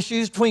cultural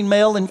issues between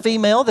male and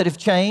female that have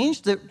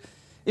changed. That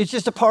it's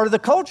just a part of the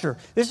culture.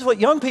 This is what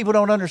young people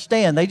don't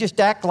understand. They just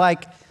act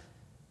like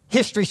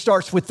history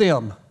starts with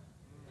them.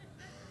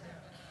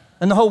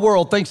 And the whole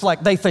world thinks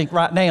like they think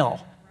right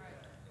now.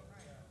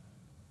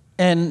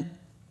 And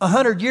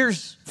 100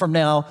 years from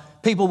now,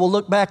 people will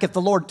look back at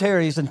the Lord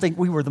tarries and think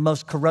we were the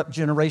most corrupt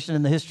generation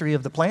in the history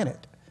of the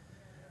planet.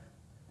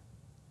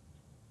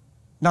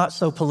 Not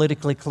so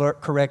politically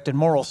correct and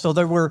moral. So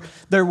there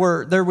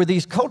were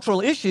these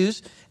cultural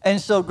issues, and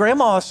so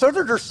Grandma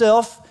asserted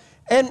herself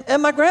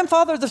And my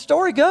grandfather, the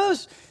story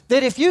goes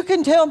that if you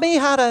can tell me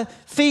how to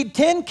feed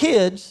 10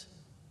 kids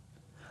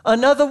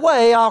another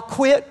way, I'll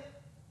quit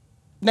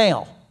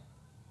now.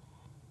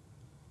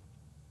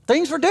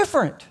 Things were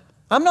different.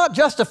 I'm not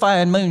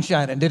justifying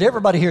moonshining. Did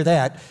everybody hear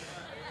that?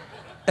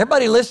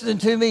 Everybody listening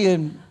to me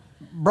in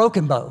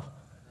Broken Bow.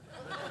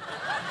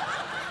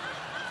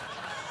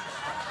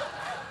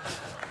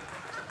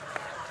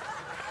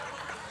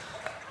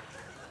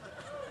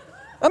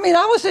 I mean,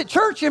 I was at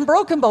church in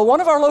Broken Bow, one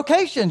of our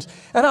locations,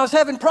 and I was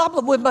having a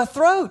problem with my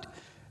throat.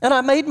 And I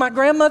made my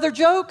grandmother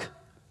joke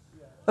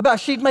about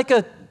she'd make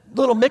a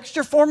little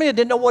mixture for me. I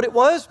didn't know what it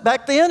was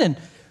back then. And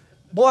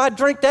boy, I'd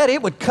drink that.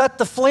 It would cut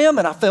the phlegm,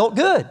 and I felt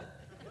good.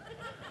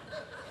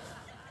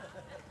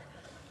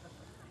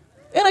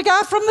 And a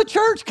guy from the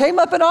church came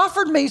up and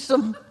offered me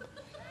some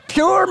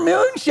pure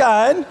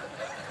moonshine.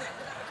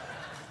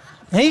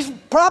 He's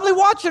probably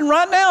watching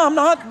right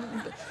now.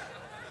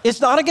 It's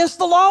not against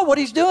the law what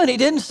he's doing. He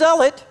didn't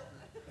sell it.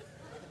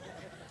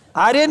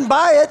 I didn't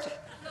buy it.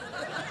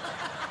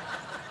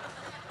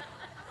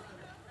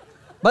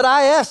 But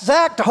I asked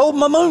Zach to hold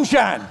my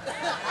moonshine.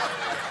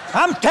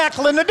 I'm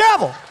tackling the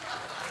devil.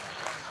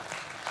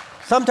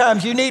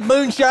 Sometimes you need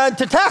moonshine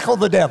to tackle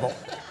the devil.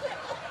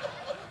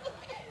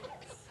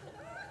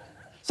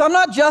 So I'm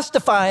not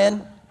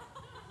justifying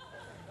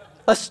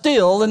a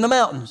still in the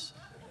mountains.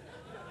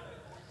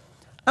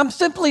 I'm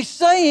simply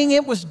saying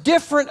it was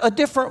different, a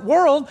different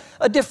world,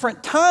 a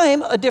different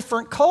time, a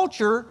different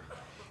culture.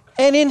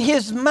 And in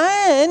his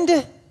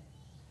mind,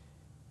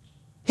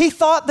 he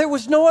thought there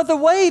was no other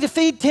way to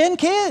feed 10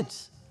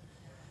 kids.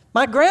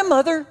 My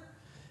grandmother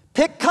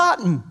picked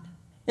cotton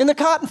in the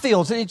cotton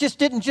fields, and it just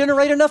didn't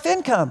generate enough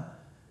income.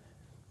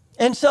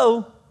 And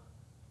so,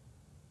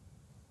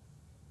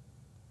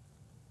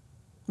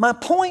 my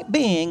point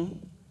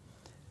being,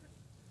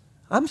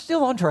 I'm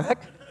still on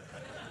track.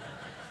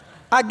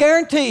 I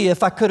guarantee you,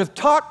 if I could have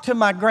talked to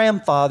my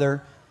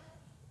grandfather,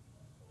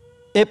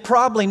 it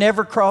probably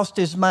never crossed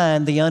his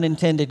mind the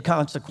unintended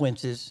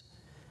consequences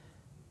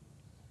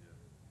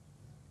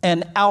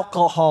and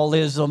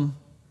alcoholism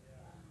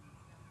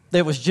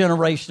that was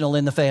generational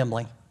in the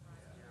family.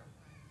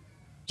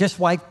 Just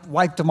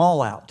wiped them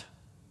all out.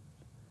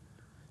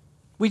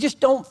 We just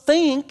don't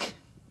think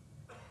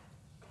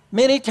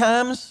many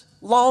times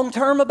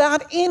long-term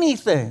about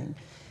anything.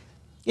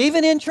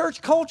 Even in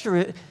church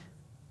culture,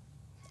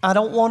 I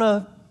don't want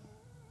to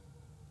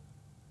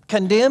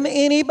condemn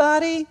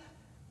anybody,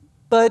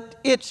 but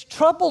it's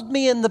troubled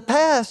me in the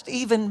past,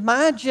 even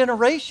my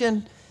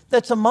generation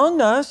that's among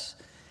us,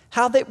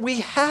 how that we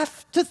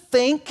have to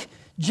think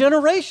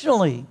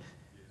generationally.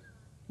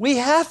 We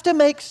have to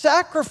make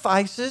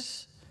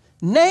sacrifices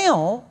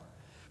now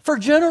for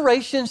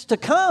generations to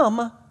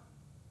come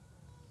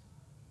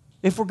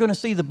if we're going to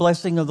see the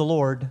blessing of the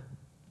Lord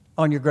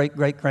on your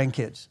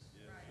great-great-grandkids.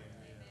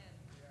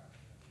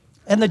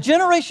 And the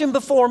generation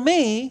before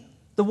me,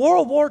 the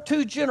World War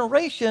II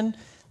generation,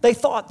 they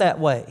thought that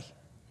way.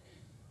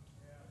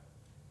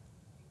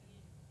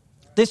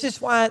 This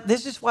is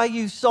why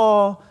you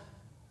saw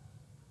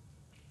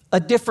a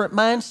different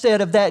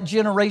mindset of that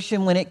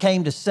generation when it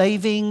came to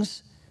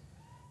savings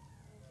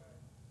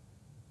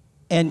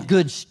and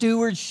good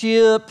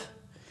stewardship.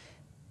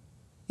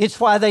 It's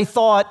why they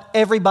thought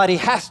everybody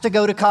has to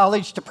go to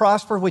college to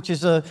prosper, which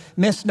is a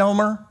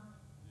misnomer.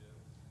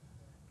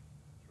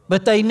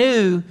 But they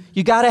knew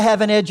you got to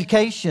have an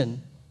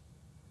education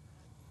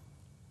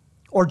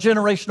or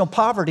generational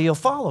poverty will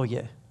follow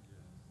you.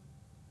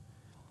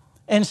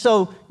 And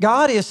so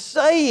God is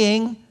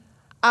saying,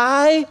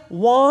 I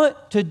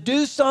want to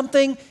do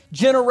something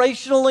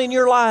generational in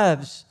your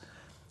lives.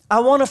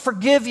 I want to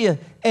forgive you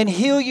and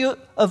heal you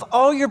of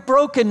all your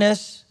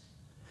brokenness.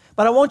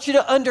 But I want you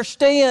to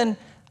understand,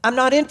 I'm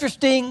not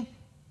interested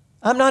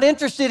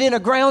in a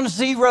ground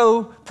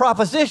zero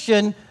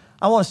proposition.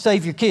 I want to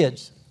save your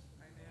kids.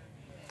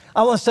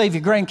 I want to save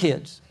your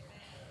grandkids.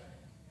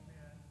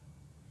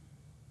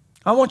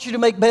 I want you to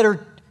make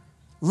better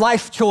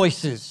life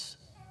choices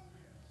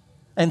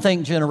and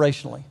think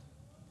generationally.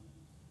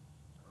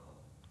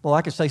 Well,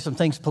 I could say some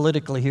things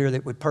politically here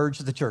that would purge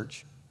the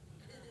church.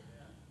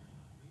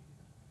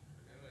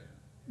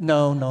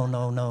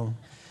 No.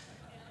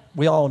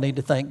 We all need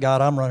to thank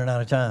God I'm running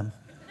out of time.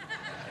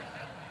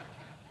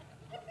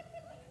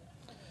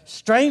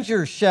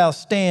 Strangers shall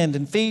stand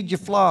and feed your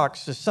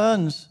flocks. The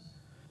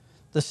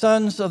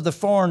sons of the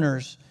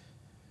foreigners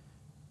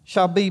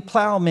shall be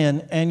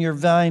plowmen and your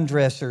vine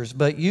dressers,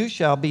 but you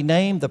shall be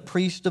named the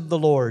priest of the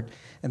Lord,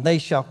 and they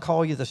shall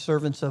call you the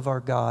servants of our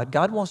God.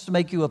 God wants to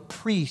make you a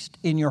priest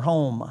in your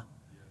home.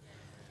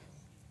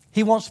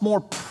 He wants more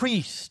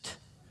priests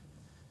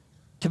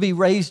to be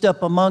raised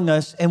up among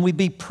us, and we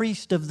be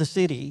priests of the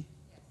city.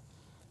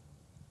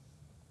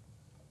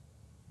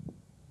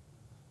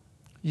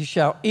 You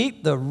shall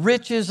eat the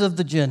riches of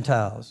the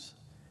Gentiles,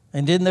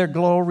 and in their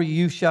glory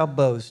you shall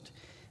boast.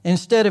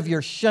 Instead of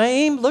your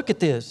shame, look at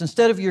this,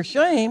 instead of your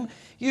shame,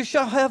 you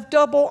shall have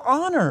double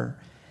honor.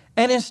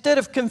 And instead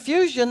of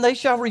confusion, they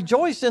shall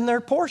rejoice in their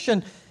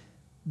portion.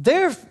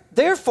 Their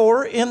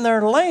Therefore, in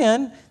their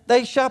land,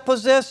 they shall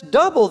possess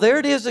double. There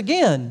it is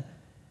again.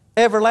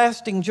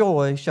 Everlasting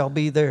joy shall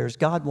be theirs.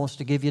 God wants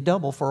to give you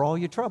double for all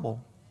your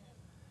trouble.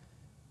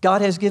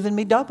 God has given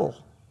me double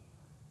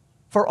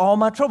for all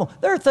my trouble.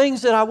 There are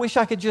things that I wish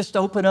I could just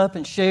open up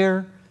and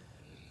share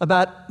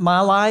about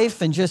my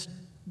life and just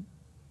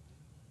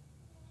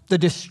the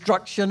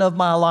destruction of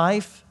my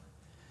life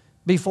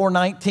before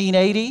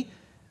 1980.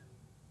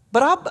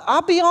 But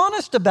I'll be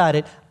honest about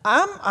it.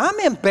 I'm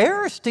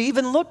embarrassed to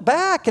even look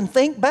back and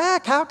think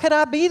back. How could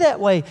I be that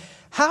way?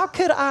 How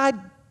could I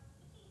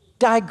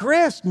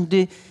digress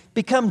and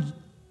become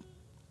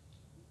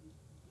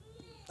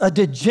a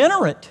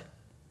degenerate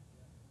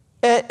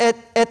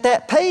at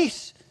that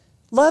pace,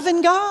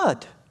 loving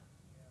God?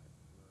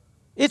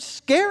 It's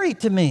scary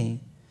to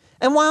me.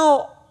 And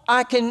while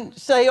I can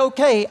say,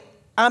 okay,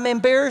 I'm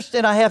embarrassed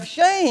and I have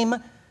shame,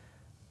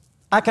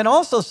 I can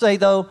also say,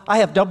 though, I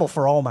have double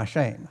for all my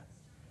shame.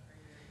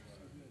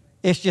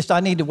 It's just I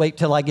need to wait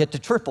till I get to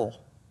triple.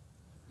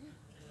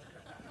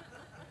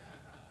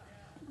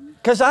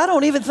 Because I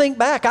don't even think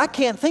back. I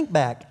can't think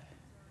back.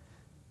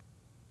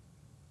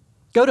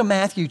 Go to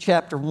Matthew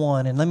chapter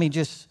 1, and let me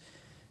just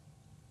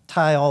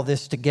tie all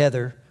this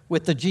together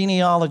with the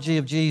genealogy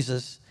of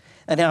Jesus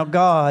and how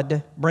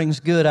God brings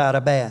good out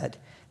of bad,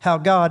 how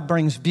God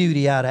brings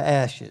beauty out of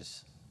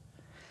ashes,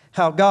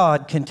 how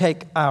God can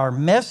take our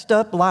messed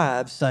up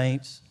lives,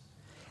 saints,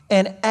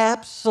 and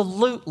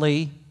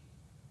absolutely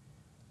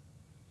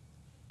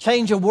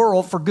change a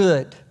world for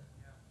good.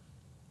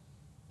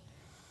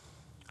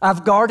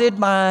 I've guarded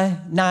my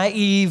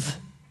naive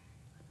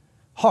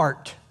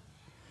heart.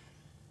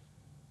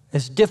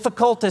 As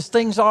difficult as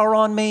things are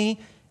on me,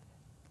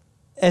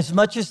 as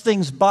much as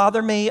things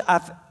bother me,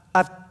 I've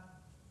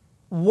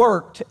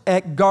worked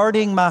at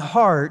guarding my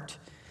heart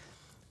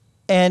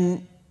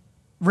and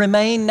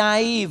remain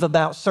naive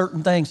about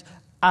certain things.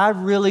 I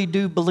really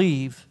do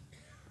believe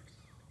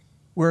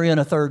we're in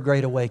a third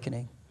great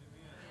awakening.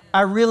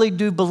 I really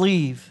do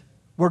believe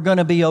we're going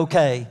to be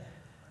okay.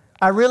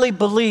 I really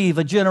believe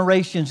a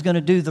generation's going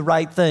to do the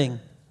right thing.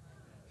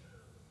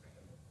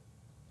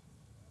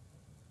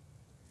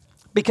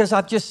 Because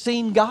I've just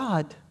seen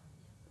God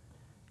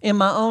in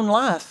my own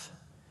life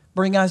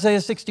bring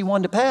Isaiah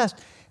 61 to pass,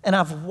 and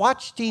I've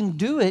watched Him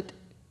do it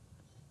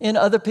in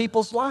other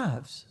people's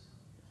lives.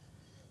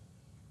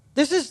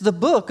 This is the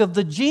book of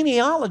the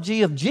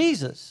genealogy of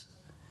Jesus.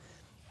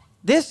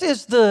 This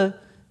is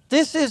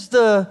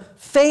the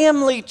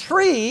family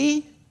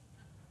tree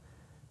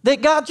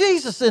that got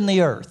Jesus in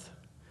the earth.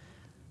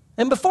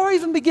 And before I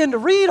even begin to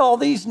read all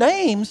these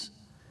names,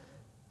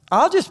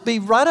 I'll just be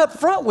right up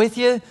front with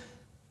you.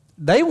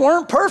 They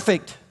weren't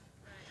perfect.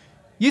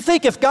 You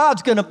think if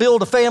God's going to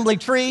build a family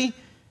tree,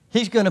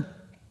 He's going to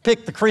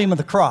pick the cream of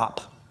the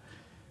crop.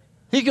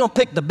 He's going to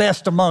pick the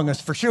best among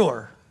us for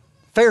sure.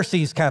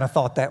 Pharisees kind of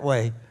thought that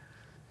way.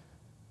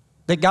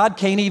 That God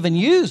can't even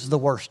use the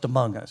worst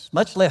among us,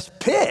 much less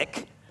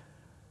pick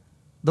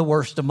the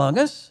worst among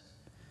us.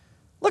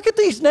 Look at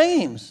these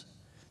names.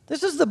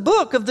 This is the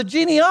book of the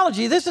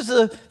genealogy. This is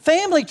the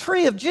family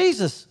tree of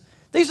Jesus.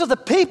 These are the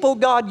people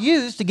God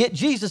used to get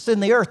Jesus in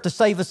the earth to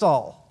save us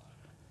all.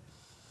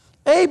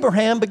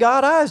 Abraham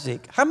begot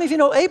Isaac. How many of you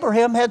know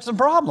Abraham had some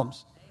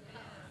problems?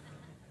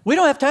 We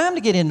don't have time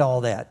to get into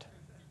all that.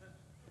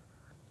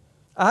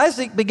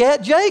 Isaac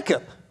begat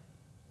Jacob.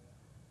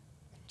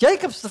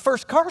 Jacob's the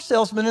first car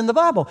salesman in the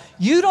Bible.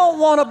 You don't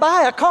want to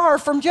buy a car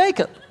from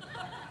Jacob.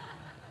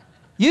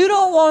 You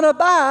don't want to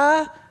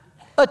buy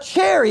a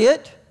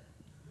chariot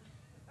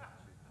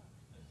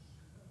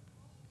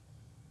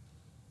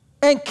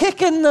and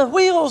kicking the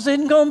wheels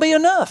isn't going to be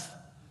enough.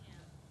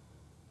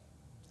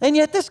 And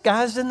yet this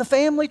guy's in the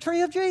family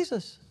tree of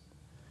Jesus.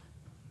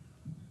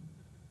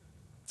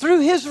 Through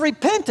his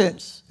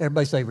repentance,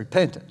 everybody say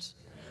repentance,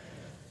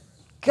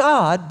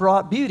 God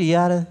brought beauty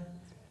out of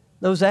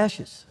those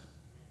ashes.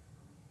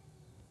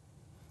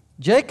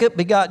 Jacob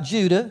begot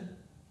Judah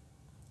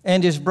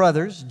and his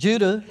brothers.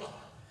 Judah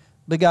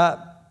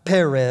begot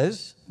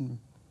Perez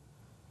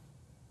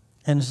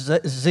and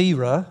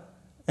Zerah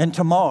and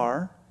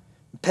Tamar.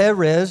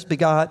 Perez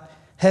begot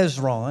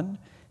Hezron.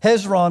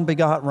 Hezron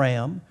begot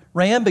Ram.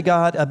 Ram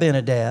begot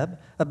Abinadab.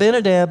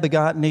 Abinadab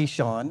begot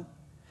Nahshon.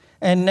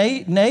 And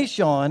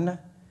Nahshon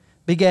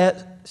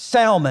begat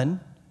Salmon.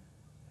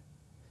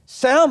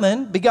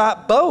 Salmon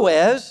begot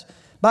Boaz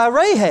by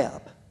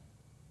Rahab.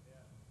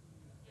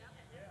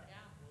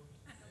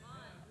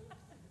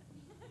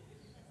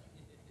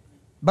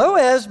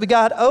 Boaz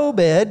begot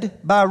Obed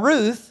by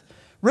Ruth.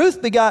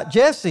 Ruth begot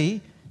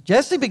Jesse.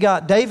 Jesse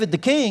begot David the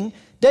king.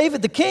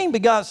 David the king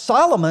begot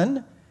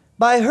Solomon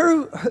by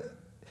her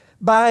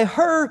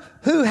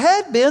who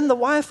had been the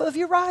wife of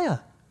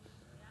Uriah.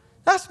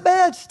 That's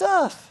bad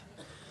stuff.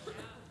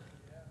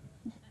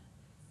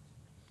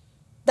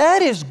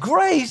 That is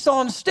grace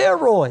on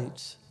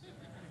steroids.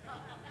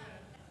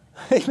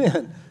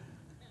 Amen.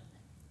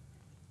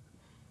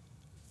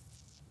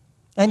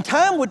 And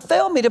time would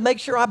fail me to make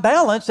sure I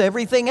balance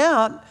everything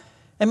out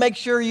and make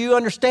sure you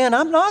understand,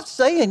 I'm not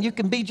saying you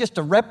can be just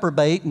a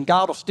reprobate and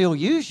God will still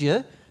use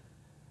you.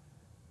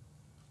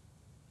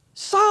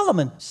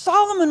 Solomon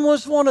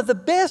was one of the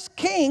best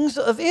kings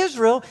of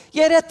Israel,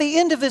 yet at the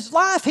end of his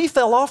life, he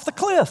fell off the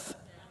cliff.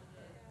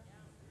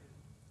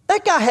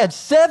 That guy had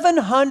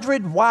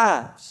 700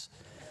 wives,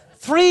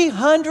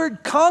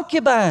 300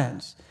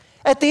 concubines.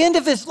 At the end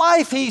of his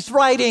life, he's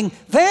writing,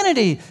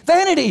 vanity,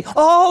 vanity,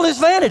 all is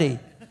vanity.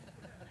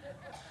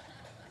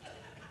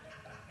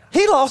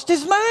 He lost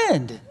his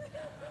mind.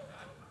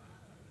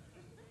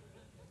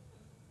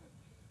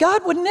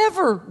 God would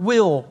never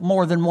will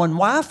more than one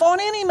wife on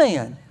any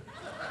man.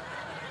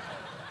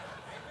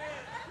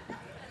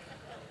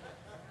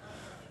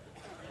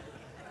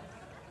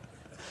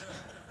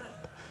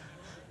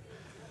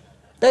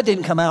 That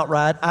didn't come out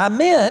right. I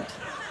meant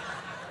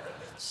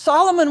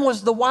Solomon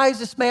was the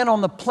wisest man on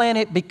the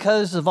planet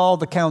because of all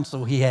the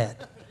counsel he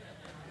had.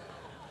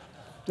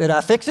 Did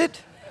I fix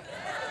it?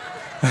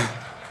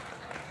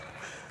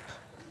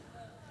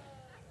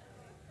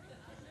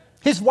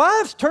 His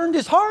wives turned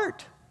his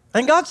heart,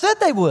 and God said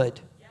they would,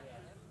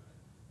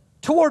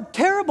 toward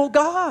terrible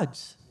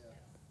gods.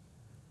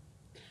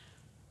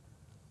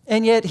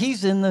 And yet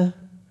he's in the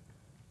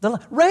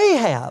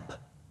Rahab.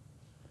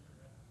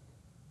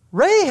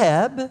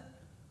 Rahab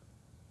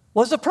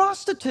was a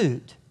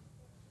prostitute,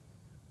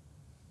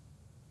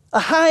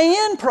 a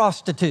high-end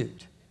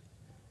prostitute.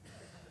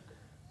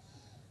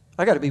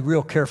 I got to be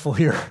real careful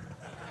here.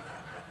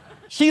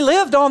 She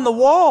lived on the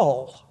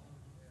wall.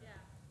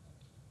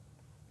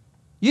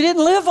 You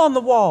didn't live on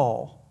the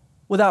wall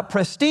without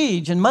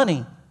prestige and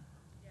money.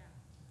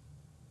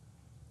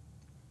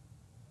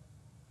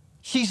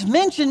 She's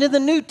mentioned in the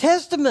New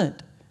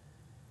Testament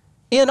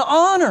in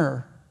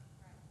honor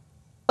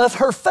of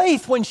her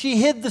faith when she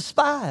hid the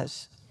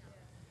spies.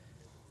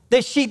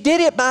 That she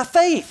did it by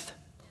faith.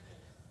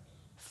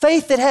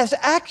 Faith that has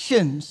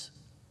actions.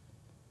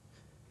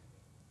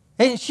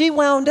 And she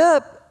wound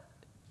up,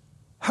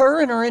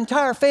 her and her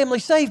entire family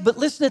saved. But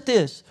listen at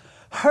this.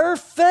 Her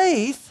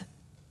faith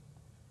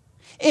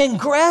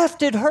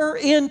engrafted her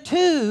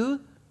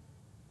into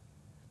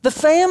the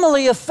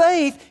family of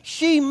faith.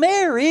 She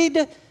married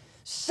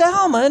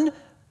Salmon,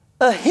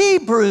 a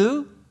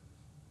Hebrew.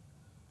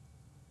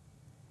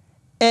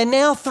 And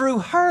now through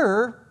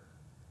her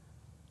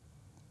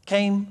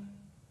came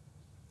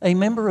a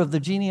member of the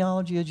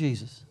genealogy of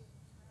Jesus.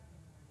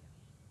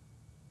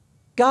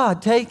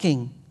 God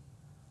taking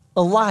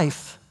a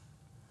life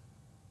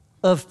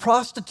of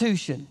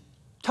prostitution,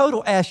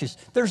 total ashes.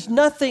 There's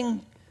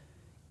nothing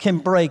can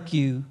break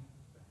you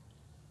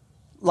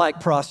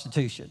like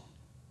prostitution.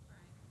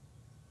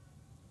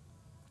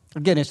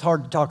 Again, it's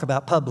hard to talk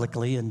about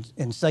publicly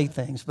and say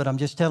things, but I'm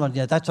just telling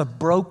you, that's a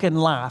broken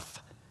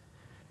life.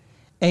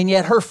 And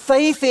yet her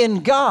faith in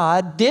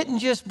God didn't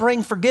just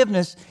bring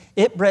forgiveness,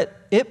 it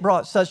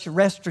brought such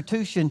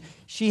restitution.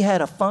 She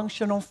had a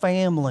functional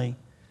family,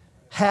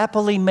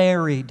 happily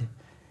married,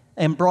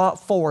 and brought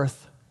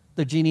forth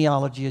the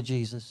genealogy of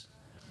Jesus.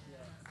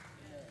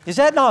 Is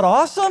that not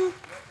awesome?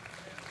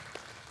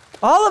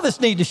 All of us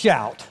need to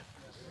shout.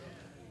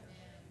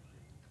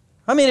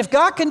 I mean, if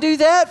God can do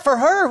that for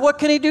her, what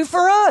can He do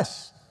for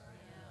us?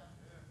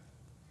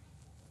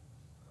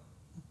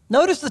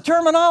 Notice the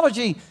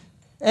terminology.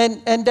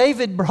 And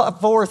David brought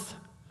forth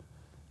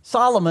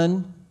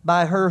Solomon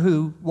by her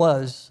who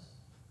was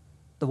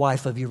the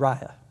wife of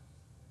Uriah.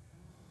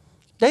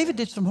 David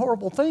did some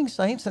horrible things,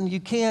 saints, and you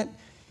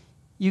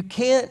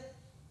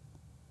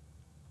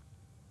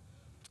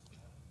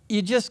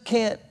just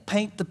can't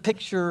paint the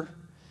picture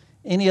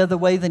any other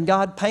way than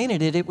God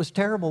painted it. It was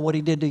terrible what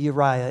he did to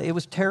Uriah. It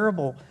was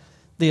terrible,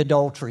 the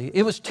adultery.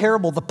 It was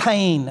terrible, the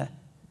pain,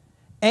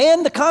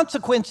 and the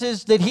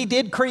consequences that he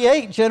did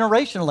create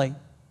generationally.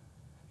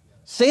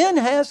 Sin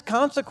has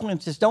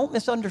consequences. Don't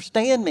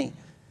misunderstand me.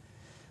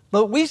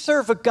 But we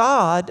serve a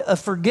God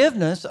of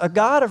forgiveness, a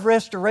God of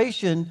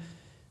restoration,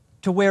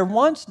 to where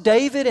once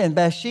David and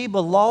Bathsheba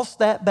lost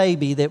that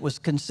baby that was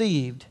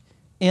conceived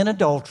in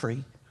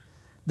adultery,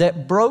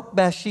 that broke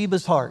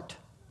Bathsheba's heart,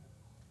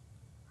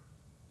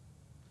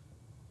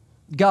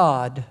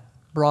 God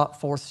brought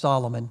forth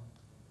Solomon,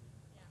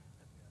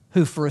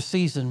 who for a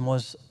season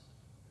was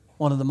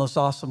one of the most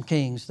awesome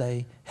kings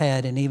they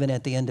had, and even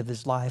at the end of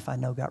his life, I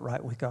know got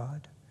right with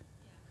God.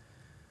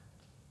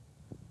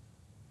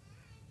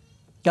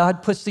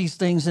 God puts these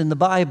things in the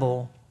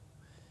Bible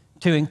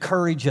to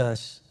encourage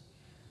us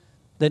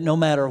that no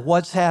matter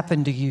what's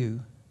happened to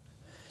you,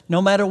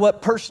 no matter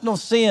what personal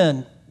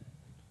sin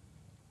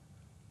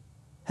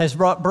has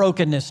brought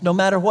brokenness, no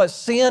matter what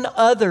sin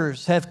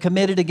others have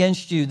committed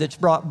against you that's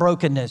brought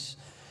brokenness,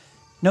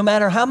 no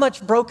matter how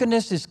much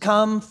brokenness has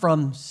come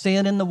from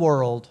sin in the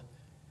world,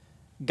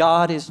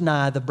 God is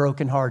nigh the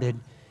brokenhearted,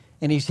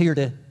 and He's here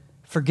to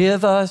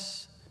forgive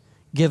us,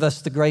 give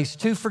us the grace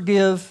to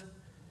forgive,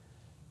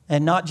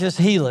 and not just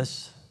heal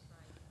us,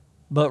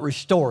 but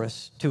restore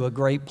us to a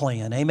great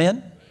plan.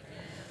 Amen?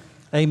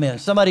 Amen.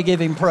 Somebody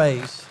give Him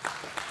praise.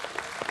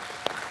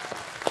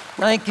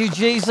 Thank you,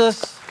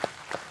 Jesus.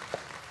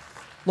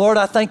 Lord,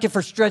 I thank you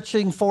for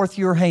stretching forth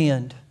your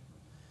hand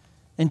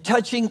and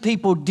touching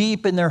people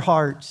deep in their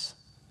hearts,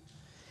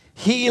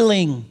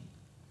 healing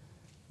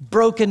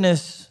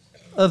brokenness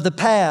of the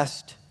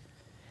past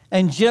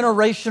and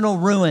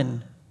generational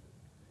ruin.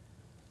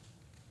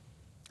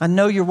 I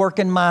know you're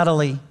working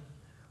mightily.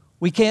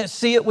 We can't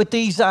see it with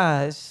these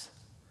eyes,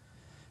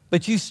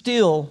 but you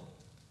still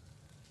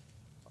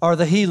are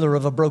the healer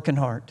of a broken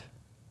heart.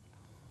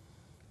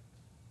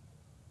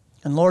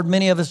 And Lord,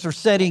 many of us are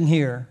sitting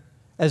here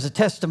as a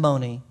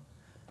testimony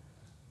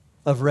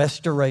of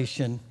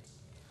restoration.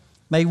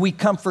 May we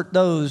comfort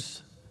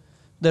those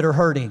that are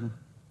hurting.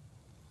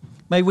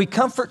 May we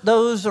comfort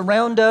those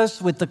around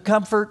us with the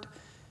comfort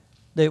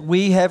that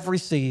we have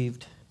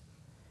received.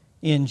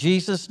 In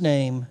Jesus'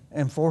 name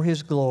and for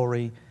His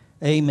glory,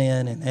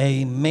 amen and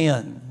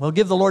amen. We'll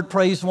give the Lord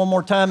praise one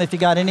more time if you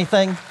got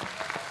anything.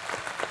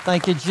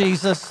 Thank you,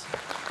 Jesus.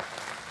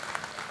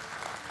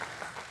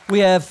 We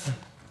have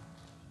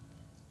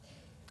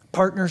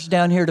partners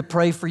down here to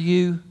pray for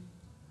you.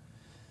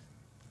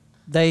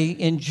 They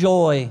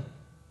enjoy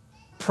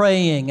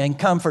praying and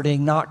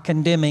comforting, not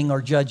condemning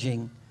or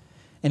judging.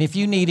 And if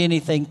you need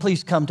anything,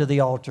 please come to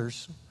the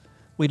altars.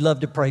 We'd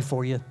love to pray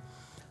for you.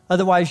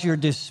 Otherwise, you're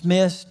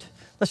dismissed.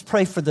 Let's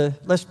pray for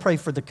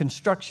the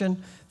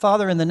construction.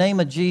 Father, in the name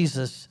of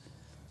Jesus,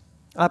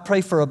 I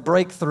pray for a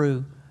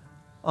breakthrough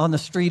on the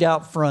street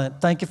out front.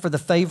 Thank you for the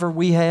favor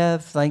we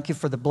have. Thank you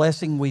for the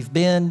blessing we've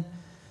been.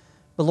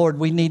 But Lord,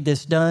 we need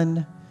this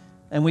done.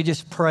 And we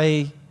just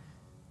pray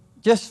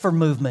just for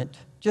movement,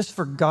 just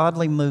for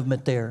godly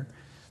movement there.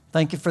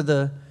 Thank you for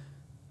the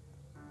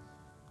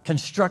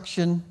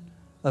construction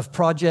of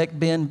Project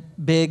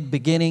Big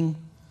beginning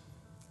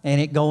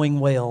and it going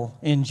well.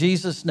 In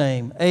Jesus'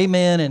 name,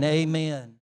 amen and amen.